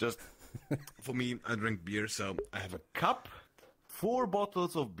continued. Just for me, I drink beer, so I have a cup, 4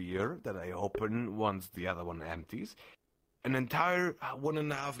 bottles of beer that I open once the other one empties, an entire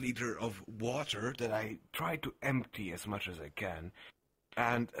 1.5 liter of water that I try to empty as much as I can,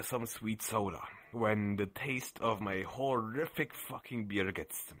 and some sweet soda when the taste of my horrific fucking beer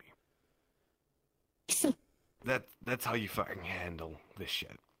gets to me. That's how you fucking handle this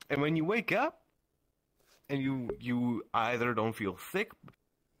shit. And when you wake up, and you either don't feel sick,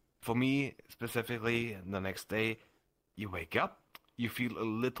 for me specifically, the next day, you wake up, you feel a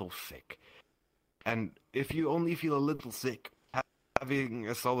little sick. And if you only feel a little sick, having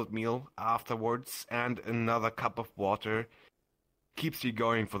a solid meal afterwards and another cup of water keeps you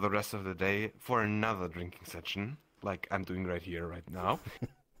going for the rest of the day for another drinking session, like I'm doing right here, right now.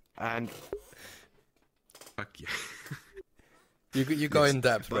 And fuck yeah. You go in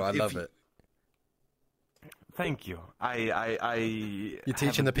depth, bro. But I if love you- it. Thank you. You're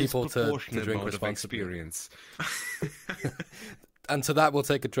teaching the people to drink responsibly. Experience. And to that, we'll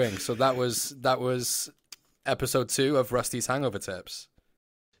take a drink. So that was episode 2 of Rusty's Hangover Tips.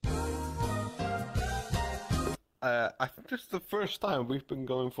 I think this is the first time we've been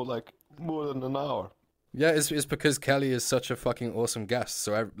going for like more than an hour. Yeah, it's because Kelly is such a fucking awesome guest.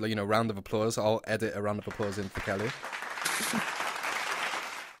 So, round of applause. I'll edit a round of applause in for Kelly.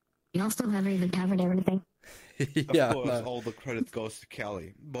 You also haven't even covered everything. Yeah, Of course, no. all the credit goes to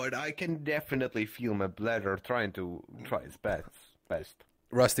Kelly. But I can definitely feel my bladder trying to try its best.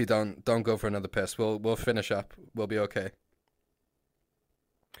 Rusty, don't go for another piss. We'll finish up. We'll be okay.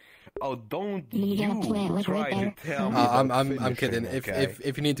 Oh, don't You gotta play it, you like, try right to there. tell me I'm about kidding. finishing, okay?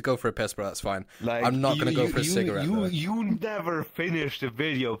 If you need to go for a piss, bro, that's fine. Like, I'm not gonna go for a cigarette. though. You never finish the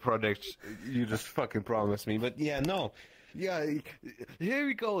video project. You just fucking promised me. But yeah, no. Yeah, here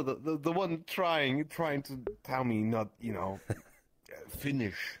we go. The one trying to tell me not,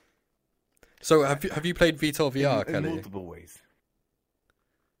 finish So have you played VTOL VR, in Kelly? multiple ways.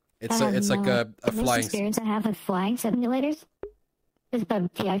 It's like a The most flying. experience I have with flying simulators is the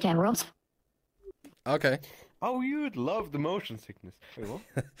VR Worlds. Okay. Oh, you would love the motion sickness. Wait, what?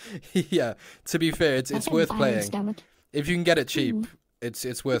 Yeah. To be fair, it's That's worth an iron playing. stomach. If you can get it cheap,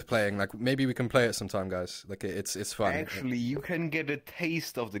 it's worth playing. Like maybe we can play it sometime, guys. Like it's fun. Actually, you can get a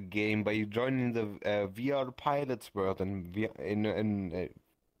taste of the game by joining the VR Pilots World in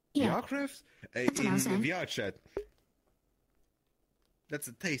Yeah. VRcraft That's what I in was the saying. VR chat. That's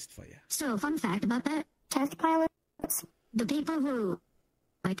a taste for you. So, fun fact about that: test pilots, the people who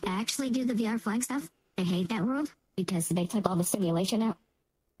actually do the VR flying stuff, they hate that world because they took all the simulation out.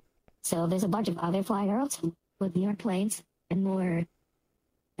 So there's a bunch of other flying worlds with VR planes and more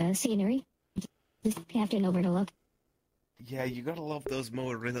scenery. Just have to know where to look. Yeah, you gotta love those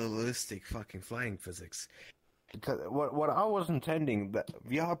more realistic fucking flying physics. Because what I was intending, that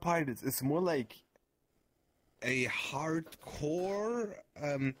VR Pilots is more like a hardcore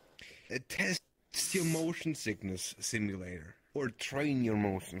test your motion sickness simulator or train your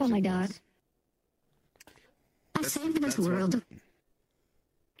motion. Oh my sickness. god! I saved this that's what- world.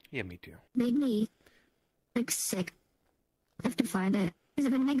 Yeah, me too. Made me sick. I have to find it. Because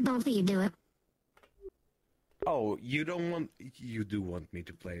if I make both of you do it, Oh, you do want me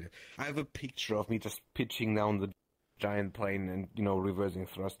to play it. I have a picture of me just pitching down the giant plane and, reversing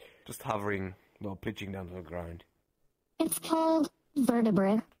thrust. Just hovering, pitching down to the ground. it's called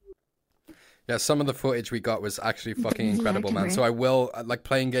Vertebrae. Yeah, some of the footage we got was actually fucking Yeah, incredible, man. correct. So I will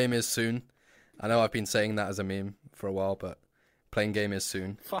playing game is soon. I know I've been saying that as a meme for a while, but playing game is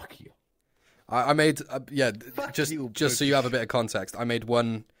soon. Fuck you. I made just you, so you have a bit of context. I made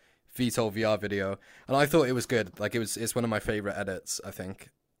one VTOL VR video, and I thought it was good. Like it's one of my favorite edits, I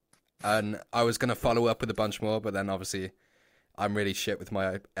think. And I was gonna follow up with a bunch more, but then obviously I'm really shit with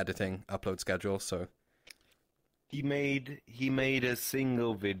my editing upload schedule. So He made a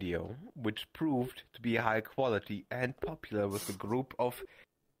single video which proved to be high quality and popular with a group of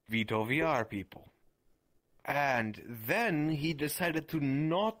Vito VR people. And then he decided to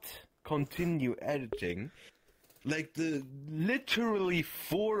not continue editing. Like the literally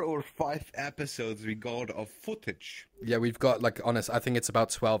 4 or 5 episodes we got of footage. yeah, we've got I think it's about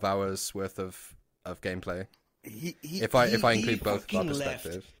 12 hours worth of gameplay. If I include both of our fucking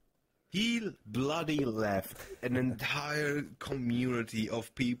perspectives. left. He bloody left an entire community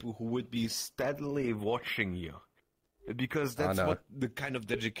of people who would be steadily watching you. Because that's know. what the kind of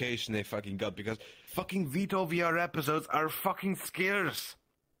dedication they fucking got. Because fucking Vito VR episodes are fucking scarce.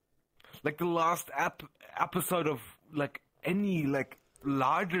 Like the last episode of any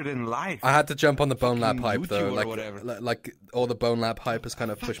larger than life. I had to jump on the Bone Lab Fucking hype though. YouTube or whatever. Like all the Bone Lab hype has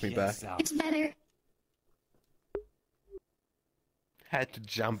kind of pushed me back. It's better. Had to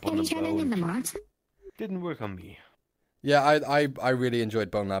jump Have on you the turned it into boat. mods? Didn't work on me. Yeah, I really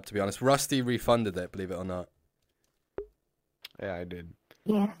enjoyed Bone Lab, to be honest. Rusty refunded it, believe it or not. Yeah, I did.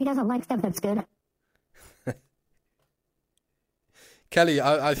 Yeah, he doesn't like stuff that's good. Kelly,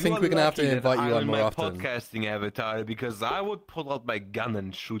 I think are we're gonna have to lucky that invite you I'm on in more my often. podcasting avatar, because I would pull out my gun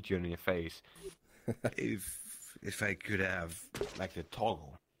and shoot you in your face. if I could have the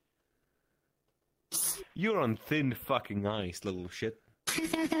toggle. You're on thin fucking ice, little shit.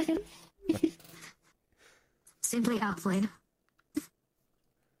 Simply outplayed.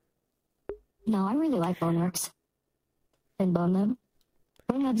 No, I really like Boneworks. And Bone Lab.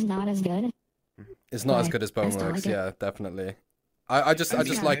 Bone Lab's not as good. It's not as Right, good as I still Boneworks, like it. yeah, definitely. I just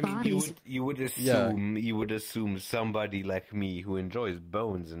like bodies. you would assume somebody like me who enjoys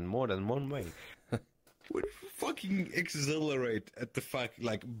bones in more than one way would fucking exhilarate at the fact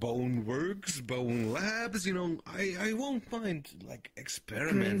Bone Works, Bone Labs. I won't mind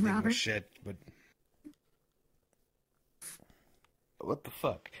experimenting Robert. with shit, but what the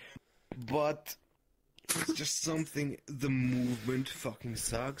fuck? But it's just something. The movement fucking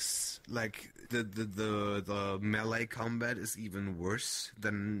sucks. The melee combat is even worse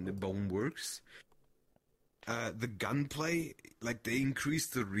than the Bone Works. the gunplay, like they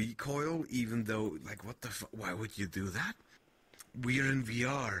increased the recoil, even though, like, what the why would you do that? We're in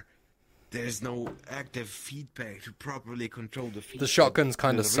VR. There's no active feedback to properly control the feedback. The shotguns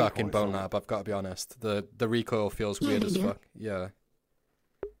kind of the suck in recoil, Bone so- Lab, I've got to be honest. The recoil feels weird they as do. fuck. Yeah.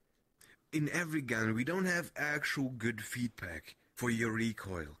 In every gun, we don't have actual good feedback for your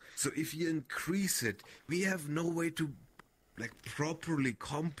recoil. So if you increase it, we have no way to, like, properly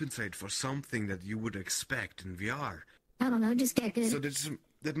compensate for something that you would expect in VR. I don't know, just get good. So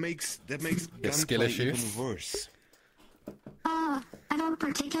that makes A skill gunplay issue. even worse. I don't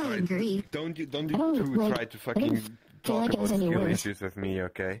particularly agree. Don't you don't, two like, try to I fucking don't feel talk like it about was any skill worse. issues with me,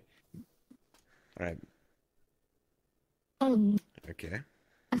 okay? Alright, okay.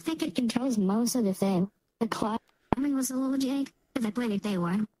 I think it controls most of the thing. The climbing was a little jank, because I played it day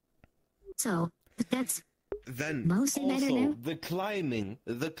one. So, but that's Then Mostly better also now? the climbing,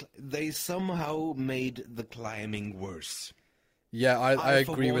 they somehow made the climbing worse. Yeah, I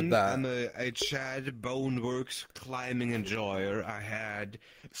for agree with one, that. I'm a Chad Boneworks climbing enjoyer. I had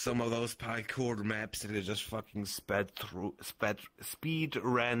some of those parkour maps that I just fucking speed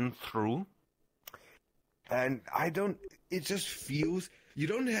ran through. And it just feels, you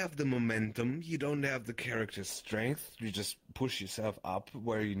don't have the momentum, you don't have the character strength, you just push yourself up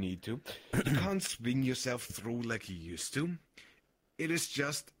where you need to. You can't swing yourself through like you used to. It is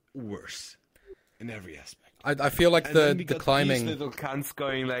just worse in every aspect. I feel like And then we the got climbing... these little cunts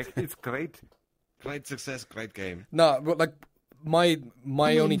going like, it's great. Great success, great game. No, but like my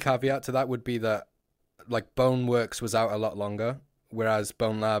only caveat to that would be that like Boneworks was out a lot longer, whereas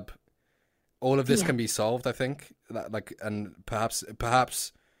Bone Lab, all of this Yeah. can be solved. I think that like and perhaps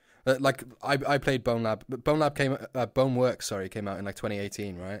like I played Bone Lab. But Boneworks came out in like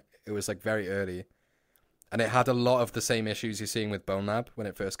 2018, right? It was like very early, and it had a lot of the same issues you're seeing with Bone Lab when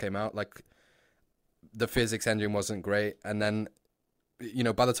it first came out. Like the physics engine wasn't great, and then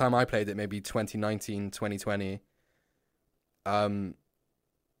by the time I played it, maybe 2019, 2020,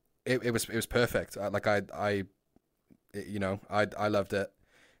 it was perfect. I loved it.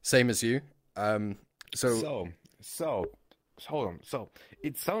 Same as you. So Hold on. So,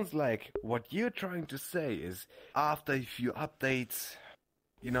 it sounds like what you're trying to say is after a few updates,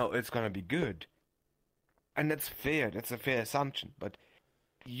 it's gonna be good. And that's fair. That's a fair assumption. But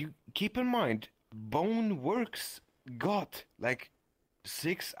you keep in mind, Boneworks got like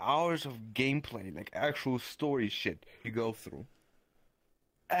 6 hours of gameplay, like actual story shit you go through.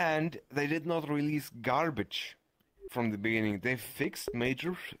 And they did not release garbage from the beginning. They fixed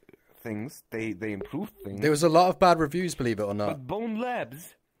major things. They improved things. there was a lot of bad reviews, believe it or not. But Bone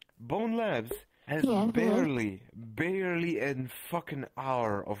Labs has Yeah, barely a fucking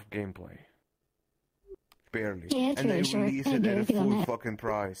hour of gameplay. Barely. Yeah, it's and they really short. release I it agree at a with you on full that. fucking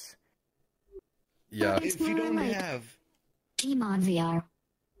price. Yeah. It's If you more don't like have... Gmod VR.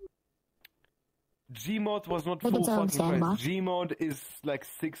 Gmod was not Like full its own fucking price. sandbox. Gmod is like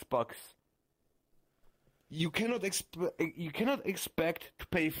 $6. You cannot expect to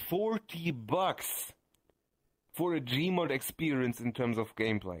pay $40 for a Gmod experience in terms of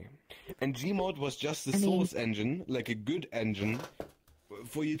gameplay. And Gmod was just the I mean- source engine, like a good engine,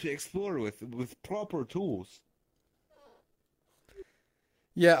 for you to explore with proper tools.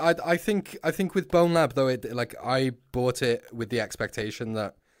 Yeah, I think with Bone Lab though, I bought it with the expectation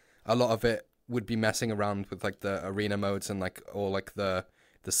that a lot of it would be messing around with like the arena modes and like or like the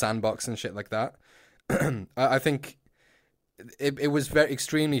sandbox and shit like that. I think it was very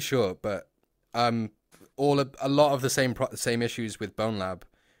extremely short, but a lot of the same issues with Bone Lab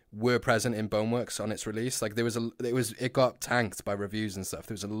were present in Boneworks on its release. Like it got tanked by reviews and stuff.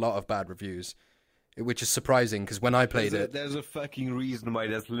 There was a lot of bad reviews, which is surprising because when I played it, There's a fucking reason why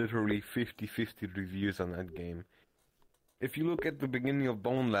there's literally 50-50 reviews on that game. If you look at the beginning of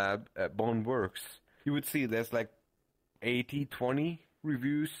Boneworks, you would see there's like 80-20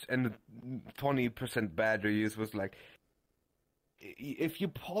 reviews, and the 20% bad reviews was like, if you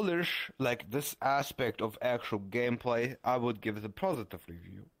polish like this aspect of actual gameplay, I would give it a positive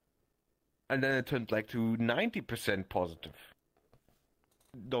review. And then it turned like to 90% positive.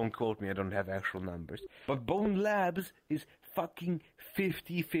 Don't quote me, I don't have actual numbers. But Bone Labs is fucking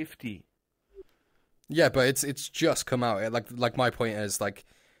 50-50. yeah, but it's just come out. Like my point is like,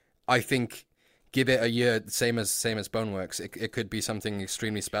 I think give it a year, same as Boneworks, it could be something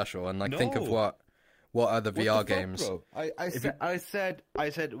extremely special. And like think of No. what other VR What the fuck, games. bro? I said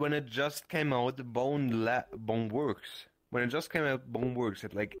when it just came out, Boneworks. When it just came out, Boneworks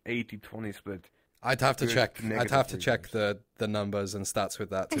had like 80-20 split. I'd have to Good check. I'd negative have to check reviews. the numbers and stats with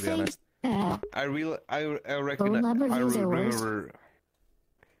that. To I be think honest, I reckon. Bone Lab I reviews are worse. remember.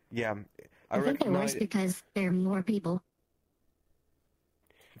 Yeah, I I think they're worse recognize because there are more people.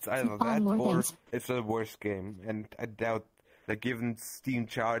 it's either all that more or things. it's a worse game, and I doubt that given Steam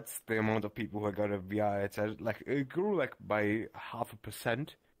charts, the amount of people who got a VR headset, like it grew like by 0.5%.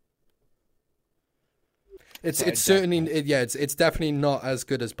 It's So I it's certainly doubt it's definitely not as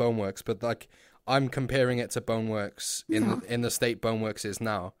good as Boneworks, but like I'm comparing it to Boneworks in the state Boneworks is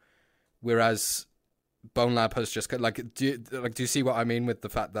now, whereas Bone Lab has just got like do you see what I mean with the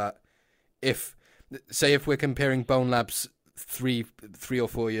fact that if we're comparing Bone Lab's three or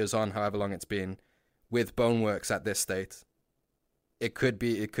 4 years on, however long it's been, with Boneworks at this state, it could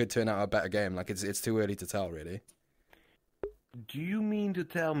turn out a better game. Like it's too early to tell, really. Do you mean to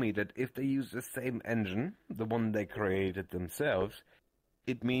tell me that if they use the same engine, the one they created themselves,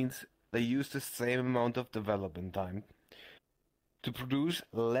 it means they use the same amount of development time to produce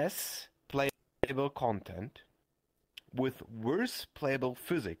less playable content with worse playable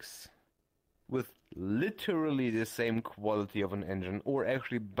physics, with literally the same quality of an engine, or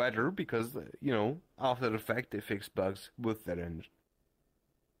actually better because, after the fact they fix bugs with that engine?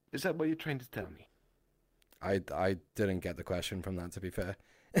 Is that what you're trying to tell me? I didn't get the question from that, to be fair.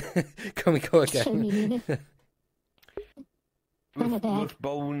 Can we go Shouldn't again? you need it? Bring it back. With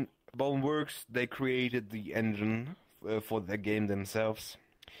Boneworks, they created the engine for the game themselves.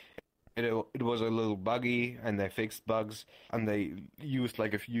 It was a little buggy, and they fixed bugs, and they used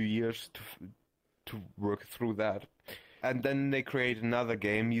like a few years to work through that. And then they create another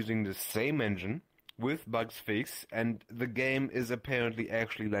game using the same engine with bugs fixed, and the game is apparently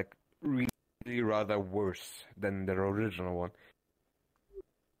actually like really rather worse than their original one.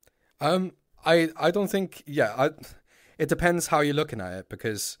 I don't think. Yeah, it depends how you're looking at it,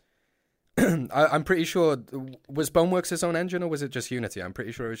 because I'm pretty sure, was Boneworks his own engine or was it just Unity? I'm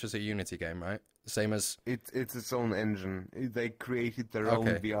pretty sure it was just a Unity game, right? Same as It's its own engine. They created their own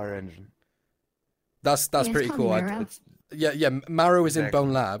Okay. VR engine. that's Yeah, it's pretty called cool. Marrow. Yeah. Marrow is in Exactly.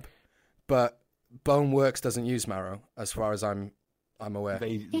 Bone Lab, but Boneworks doesn't use Marrow, as far as I'm aware.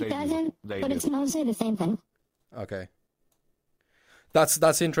 It doesn't, They but do. it's mostly the same thing. Okay,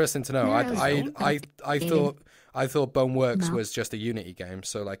 that's interesting to know. Marrow's I thought Boneworks No. was just a Unity game,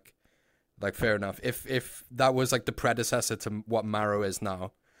 so like fair enough. If that was like the predecessor to what Marrow is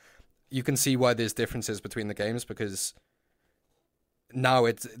now, you can see why there's differences between the games, because now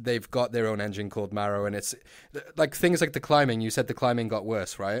they've got their own engine called Marrow, and it's like things like the climbing. You said the climbing got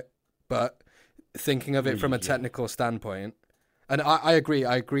worse, right? But thinking of it from a technical standpoint, and I agree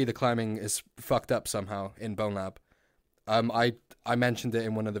the climbing is fucked up somehow in Bone Lab. I mentioned it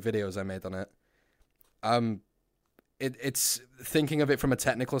in one of the videos I made on it. It's thinking of it from a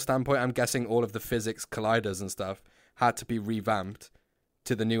technical standpoint. I'm guessing all of the physics colliders and stuff had to be revamped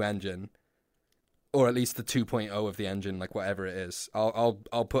to the new engine, or at least the 2.0 of the engine, like whatever it is.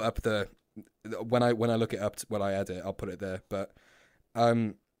 I'll put up the when I look it up when I edit, I'll put it there. But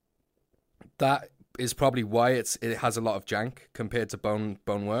that is probably why it has a lot of jank compared to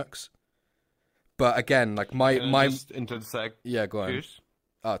Boneworks. But again, like my Just into the sec. yeah, go on. Cheers.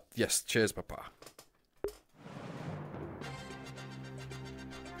 Oh yes, cheers, Papa.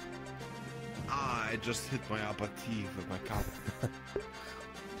 I just hit my upper teeth with my cup.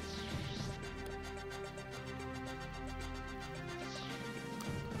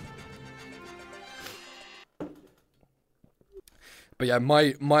 But yeah,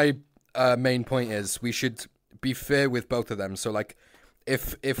 my main point is we should be fair with both of them. So like,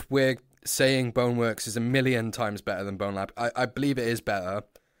 if we're saying Boneworks is a million times better than Bone Lab, I believe it is better,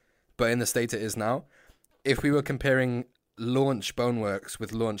 but in the state it is now. If we were comparing launch Boneworks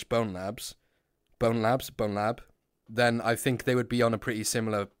with launch Bone Lab, then I think they would be on a pretty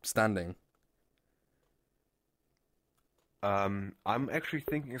similar standing. I'm actually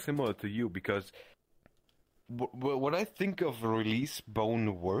thinking similar to you, because when I think of release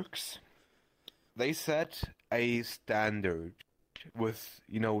Boneworks, they set a standard with,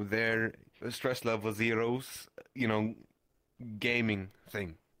 their stress level zeros, gaming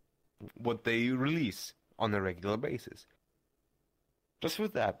thing, what they release on a regular basis. Just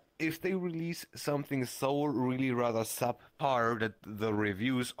with that, if they release something so really rather subpar that the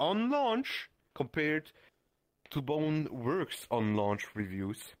reviews on launch compared to Boneworks on launch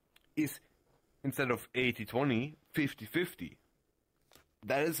reviews is, instead of 80-20, 50-50.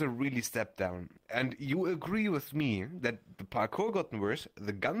 That is a really step down. And you agree with me that the parkour got worse,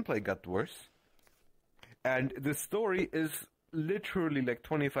 the gunplay got worse, and the story is literally like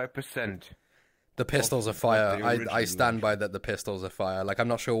 25%. The pistols are Of fire. the I original stand by that. The pistols are fire. Like I'm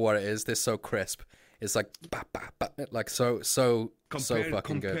not sure what it is. They're so crisp. It's like bah, bah, bah, like so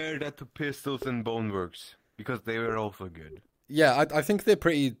fucking good. Compare that to Pistols and Boneworks, because they were also good. Yeah, I think they're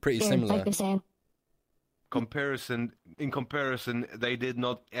pretty Yeah, it's similar. like the same. In comparison, they did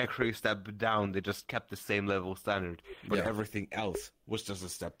not actually step down. They just kept the same level standard, but Yeah. everything else was just a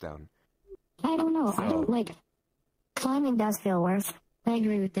step down. I don't know. I So- don't like climbing does feel worse. I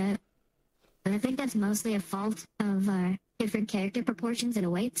agree with that. But I think that's mostly a fault of different character proportions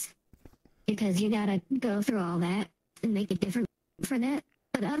and weights. Because you gotta go through all that and make it different for that.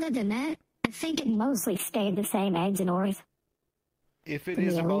 But other than that, I think it mostly stayed the same eggs and ores. If it Yeah,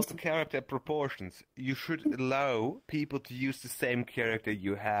 is at about least- the character proportions, you should allow people to use the same character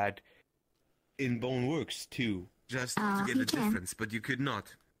you had in Boneworks too, just to get you a can. difference. But you could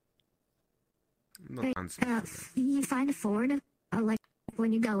not. Not Uh, unspeakable. you find a Ford, like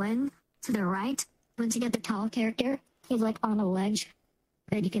when you go in to the right, once you get the tall character, he's like on a ledge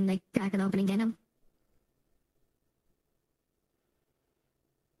that you can like crack it open and get him.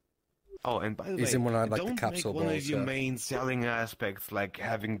 Oh, and by the He's way, in one of, like, the don't capsule make one balls, of your yeah. main selling aspects like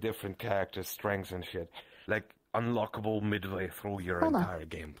having different character strengths and shit, like unlockable midway through your Hold on. entire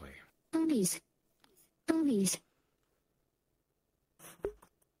gameplay. Movies. Movies.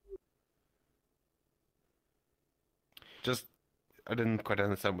 Just, I didn't quite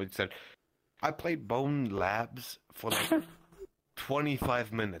understand what you said. I played Bone Labs for like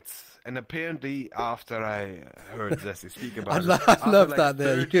 25 minutes, and apparently after I heard Zesty speak about it, I after love like that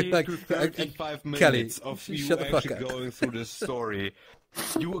there. 30 You're like, to 35 Kelly, minutes of you shut the fuck actually up. going through the story,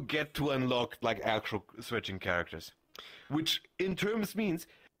 you will get to unlock like actual switching characters, which in terms means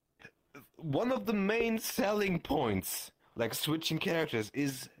one of the main selling points, like switching characters,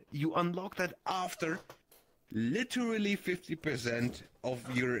 is you unlock that after literally 50% of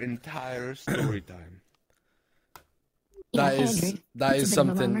your entire story time. That Yeah, I is agree. that It's is a bit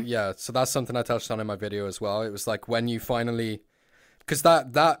of a something. bummer. Yeah, so that's something I touched on in my video as well. It was like when you finally, because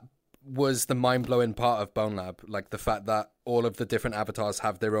that was the mind blowing part of Bone Lab, like the fact that all of the different avatars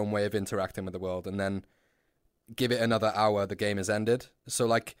have their own way of interacting with the world, and then give it another hour, the game is ended. So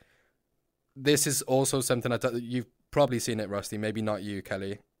like, this is also something you've probably seen it, Rusty. Maybe not you,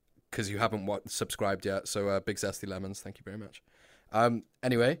 Kelly, because you haven't subscribed yet. So big zesty lemons, thank you very much.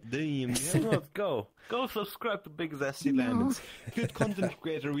 Anyway, Damn, you have not go subscribe to Big Zesty No. Lemons. Good content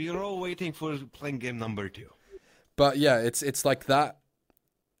creator. We are all waiting for playing game number 2. but yeah, it's like that.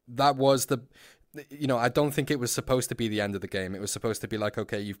 That was the, I don't think it was supposed to be the end of the game. It was supposed to be like,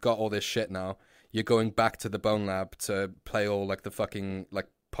 okay, you've got all this shit now. You're going back to the Bone Lab to play all like the fucking like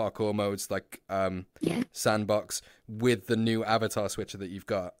parkour modes, like Yeah. sandbox with the new avatar switcher that you've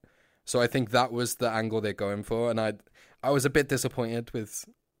got. So I think that was the angle they're going for, and I was a bit disappointed with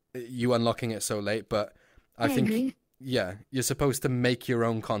you unlocking it so late, but I think agree. yeah, you're supposed to make your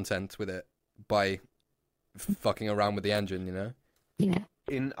own content with it by fucking around with the engine, you know? Yeah.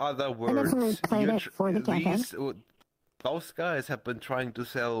 In other definitely words, played you're it for the campaign. those guys have been trying to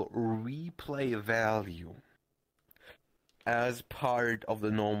sell replay value as part of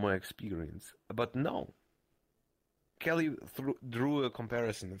the normal experience. But no. Kelly drew a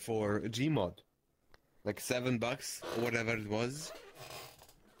comparison for a Gmod. Like $7 or whatever it was.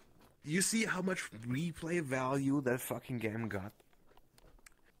 You see how much replay value that fucking game got?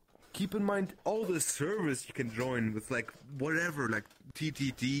 Keep in mind all the servers you can join with like whatever, like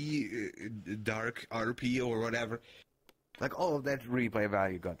TTT, Dark RP or whatever. Like all of that replay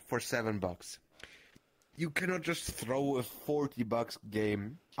value got for $7. You cannot just throw a $40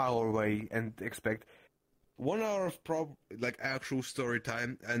 game our way and expect 1 hour of actual story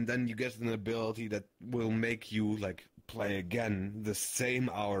time, and then you get an ability that will make you like play again the same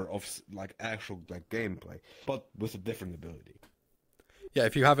hour of like actual like gameplay, but with a different ability. Yeah,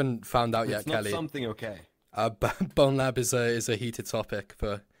 if you haven't found out It's yet, not Kelly, something okay. Bone Lab is a heated topic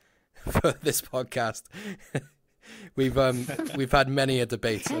for this podcast. we've had many a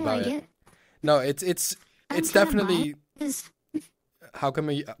debate I about like it. it. No, it's I'm kinda definitely. biased How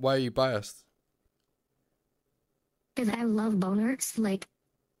come? Why are you biased? because I love Boneworks. Like,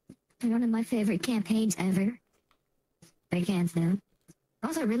 one of my favorite campaigns ever. Big hands down.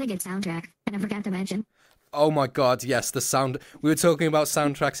 Also, a really good soundtrack, and I forgot to mention. Oh my god, yes, the sound. We were talking about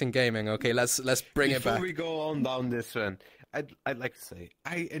soundtracks in gaming. Okay, let's bring it Before back. we go on down this one, I'd like to say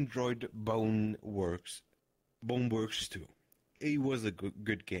I enjoyed Boneworks 2. It was a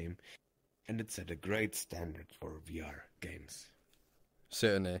good game, and it set a great standard for VR games.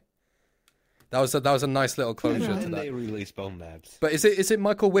 Certainly, that was a nice little closure to And they that. released Bone Labs. But is it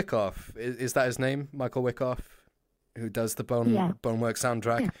Michael Wickoff? Is that his name, Michael Wickoff, who does the Yeah. Boneworks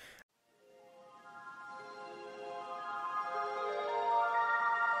soundtrack? Yeah.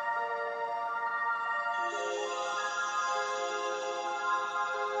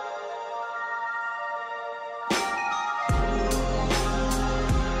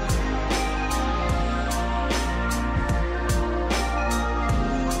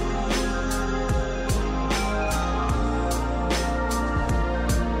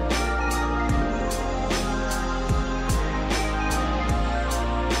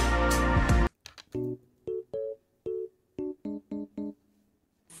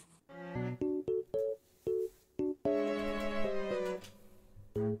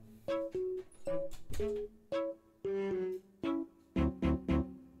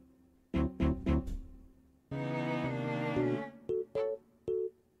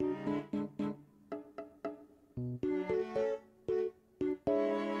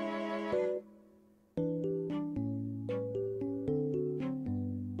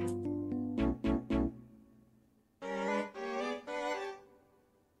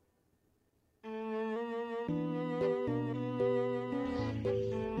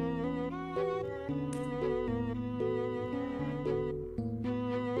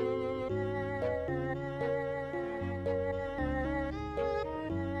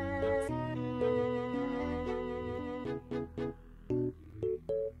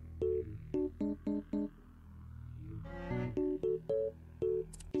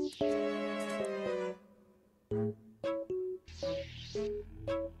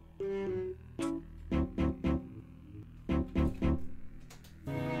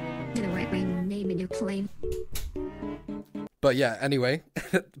 in your plane. But yeah, anyway,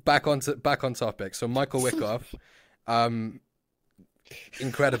 back on topic. So Michael Wyckoff,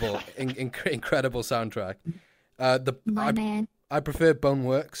 incredible soundtrack. My man. I prefer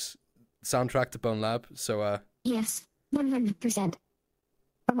Boneworks soundtrack to Bone Lab. So Yes, 100%.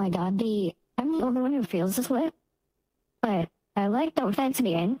 Oh my god, I'm the only one who feels this way. But I like Don't Fancy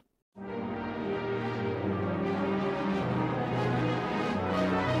Me In.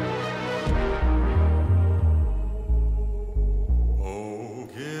 Oh,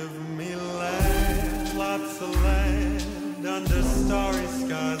 give me land, lots of land under starry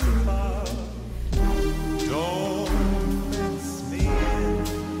skies above. Don't fence me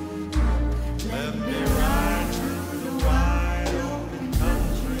in. Let me ride through the wide open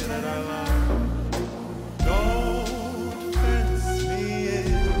country that I love. Don't fence me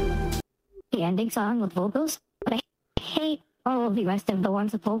in. The ending song with vocals, but I hate all of the rest of the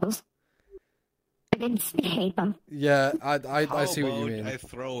ones with vocals. I didn't hate them. yeah, I see what you How mean. about I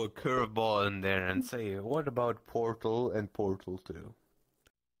throw a curveball in there and say, what about Portal and Portal 2?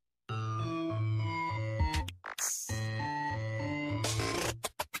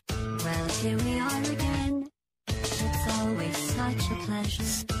 Well, here we are again. It's always such a pleasure.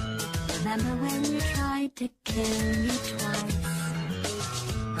 Remember when you tried to kill me twice?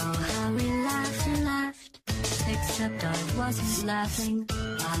 Oh, how we laughed and laughed. Except I wasn't laughing.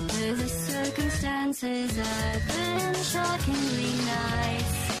 Under the circumstances, I've been shockingly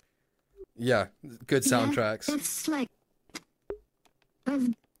nice. Yeah, good soundtracks. Yeah,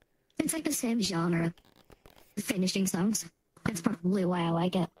 it's like the same genre. Finishing songs. That's probably why I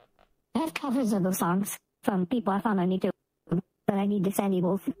like it. I have covers of the songs from people I found on YouTube that I need to send you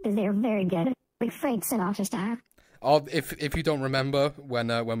both because they're very good. Like Frank Sinatra style. If you don't remember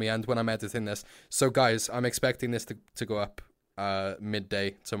when I'm editing this, so guys, I'm expecting this to go up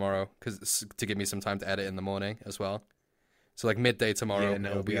midday tomorrow because to give me some time to edit in the morning as well. So like midday tomorrow. Yeah,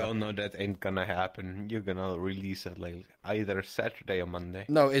 no, it'll be we up. all know that ain't gonna happen. You're gonna release it like either Saturday or Monday.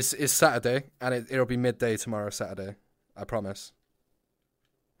 No, it's Saturday and it'll be midday tomorrow Saturday. I promise.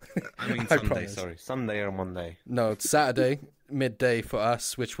 I mean I Sunday, promise. sorry. Sunday or Monday. No, it's Saturday midday for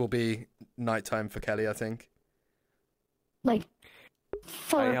us, which will be nighttime for Kelly, I think. Like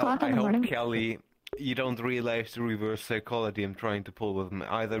 4 o'clock I in the hope, morning. Kelly, you don't realize the reverse psychology I'm trying to pull with him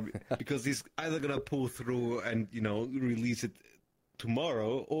either, because he's either gonna pull through and release it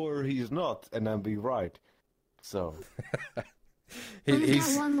tomorrow, or he's not, and I'll be right. So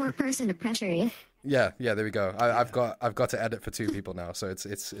He's got one more person to pressure you. Yeah, there we go. I've got to edit for 2 people now, so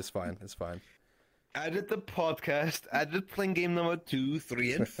it's fine. It's fine. edit the podcast, edit playing game number 2,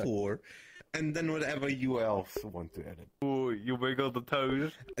 3, and 4. And then whatever you else want to edit. Ooh, you wiggle the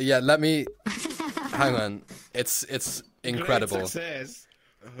toes. Yeah, let me hang on. It's incredible. Great success.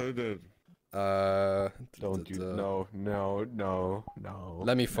 Hold on. Don't you? No.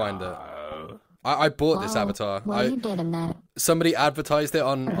 Let me find it. I bought this avatar. Well, you did him that. Somebody advertised it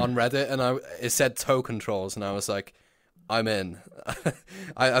on Reddit, and it said toe controls, and I was like, I'm in.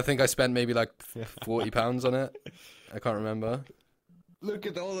 I think I spent maybe like £40 on it. I can't remember. Look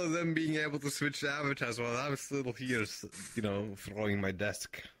at all of them being able to switch the avatars while I'm still here, throwing my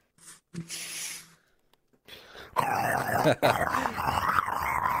desk.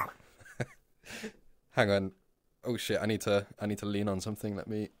 Hang on. Oh shit! I need to lean on something. Let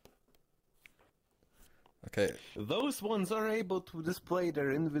me. Okay. Those ones are able to display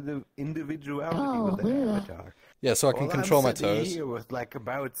their individuality Oh, with the yeah. avatar. Yeah, so I can Well, control my I'm sitting toes. here with like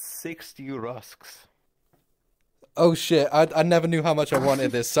about 60 rusks. Oh shit! I never knew how much I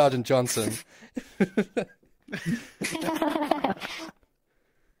wanted this, Sergeant Johnson.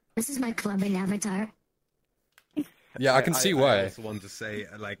 This is my clubbing avatar. Yeah, I can see I why. also want to say,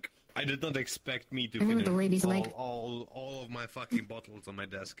 I did not expect me to I know finish the ladies like- all of my fucking bottles on my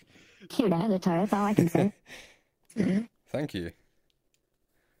desk. Cute avatar, that's all I can say. Thank you.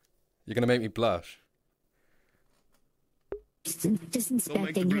 You're gonna make me blush. Just Don't make the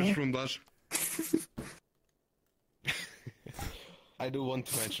inspecting brush here. from blush. I do want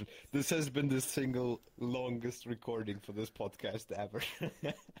to mention, this has been the single longest recording for this podcast ever.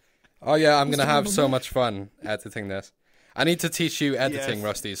 Oh yeah, I'm gonna have so much fun editing this. I need to teach you editing, Yes.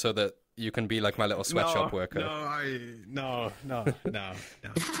 Rusty, so that you can be like my little sweatshop worker. No.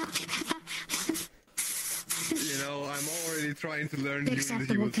 I'm already trying to learn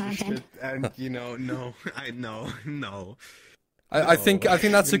Acceptable Unity with content. shit, and no. I think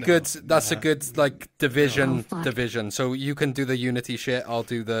that's a No. good like division. Oh, fuck. Division. So you can do the Unity shit. I'll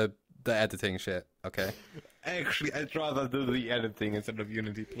do the editing shit. Okay. Actually, I'd rather do the editing instead of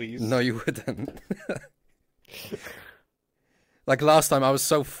Unity, please. No, you wouldn't. Like last time, I was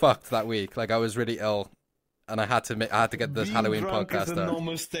so fucked that week. Like I was really ill, and I had to get this Being Halloween drunk podcast is a up.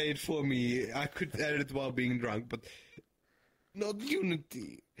 normal state for me. I could edit while being drunk, but not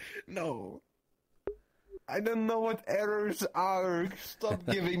Unity. No. I don't know what errors are. Stop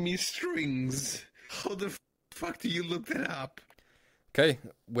giving me strings. How the fuck do you look that up? Okay,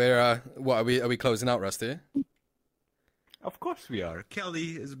 we're what are we closing out, Rusty? Of course we are.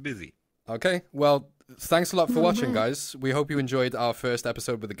 Kelly is busy. Okay, well, thanks a lot for watching, guys. We hope you enjoyed our first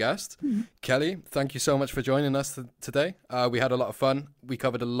episode with a guest. Kelly, thank you so much for joining us today. We had a lot of fun. We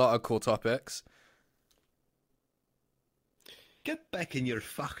covered a lot of cool topics. Get back in your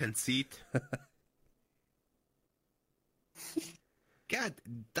fucking seat. God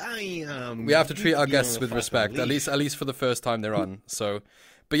damn. We have to treat our guests with respect, at least for the first time they're on. So,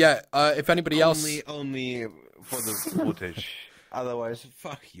 but yeah, if anybody else, only for the footage. Otherwise,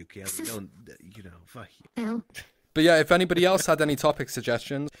 fuck you, Kelly. Don't fuck you. but yeah, if anybody else had any topic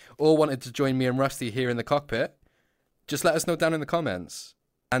suggestions or wanted to join me and Rusty here in the cockpit, just let us know down in the comments.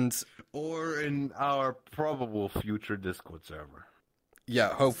 Or in our probable future Discord server.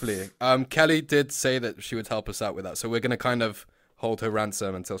 Yeah, hopefully. Kelly did say that she would help us out with that, so we're gonna kind of hold her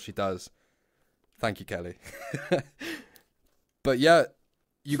ransom until she does. Thank you, Kelly. But yeah,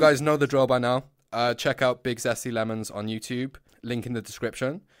 you guys know the drill by now. Check out Big Zesty Lemons on YouTube. Link in the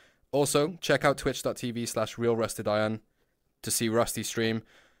description. Also, check out twitch.tv/RealRustedIron to see Rusty stream.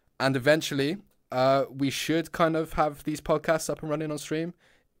 And eventually, we should kind of have these podcasts up and running on stream.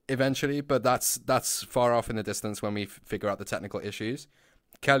 Eventually, but that's far off in the distance when we figure out the technical issues.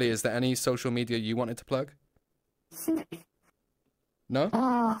 Kelly, is there any social media you wanted to plug? No?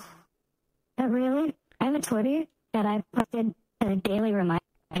 Oh, really? I have a Twitter that I posted a daily reminder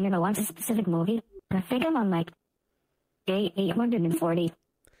to watch a specific movie. I think I'm on like day 840.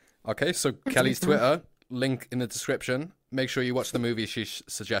 Okay, so Kelly's Twitter, link in the description. Make sure you watch the movie she's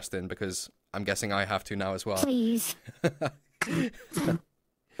suggesting, because I'm guessing I have to now as well. Please.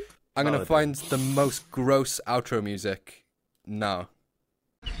 I'm going to find the most gross outro music now.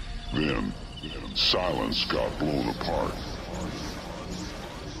 Then silence got blown apart.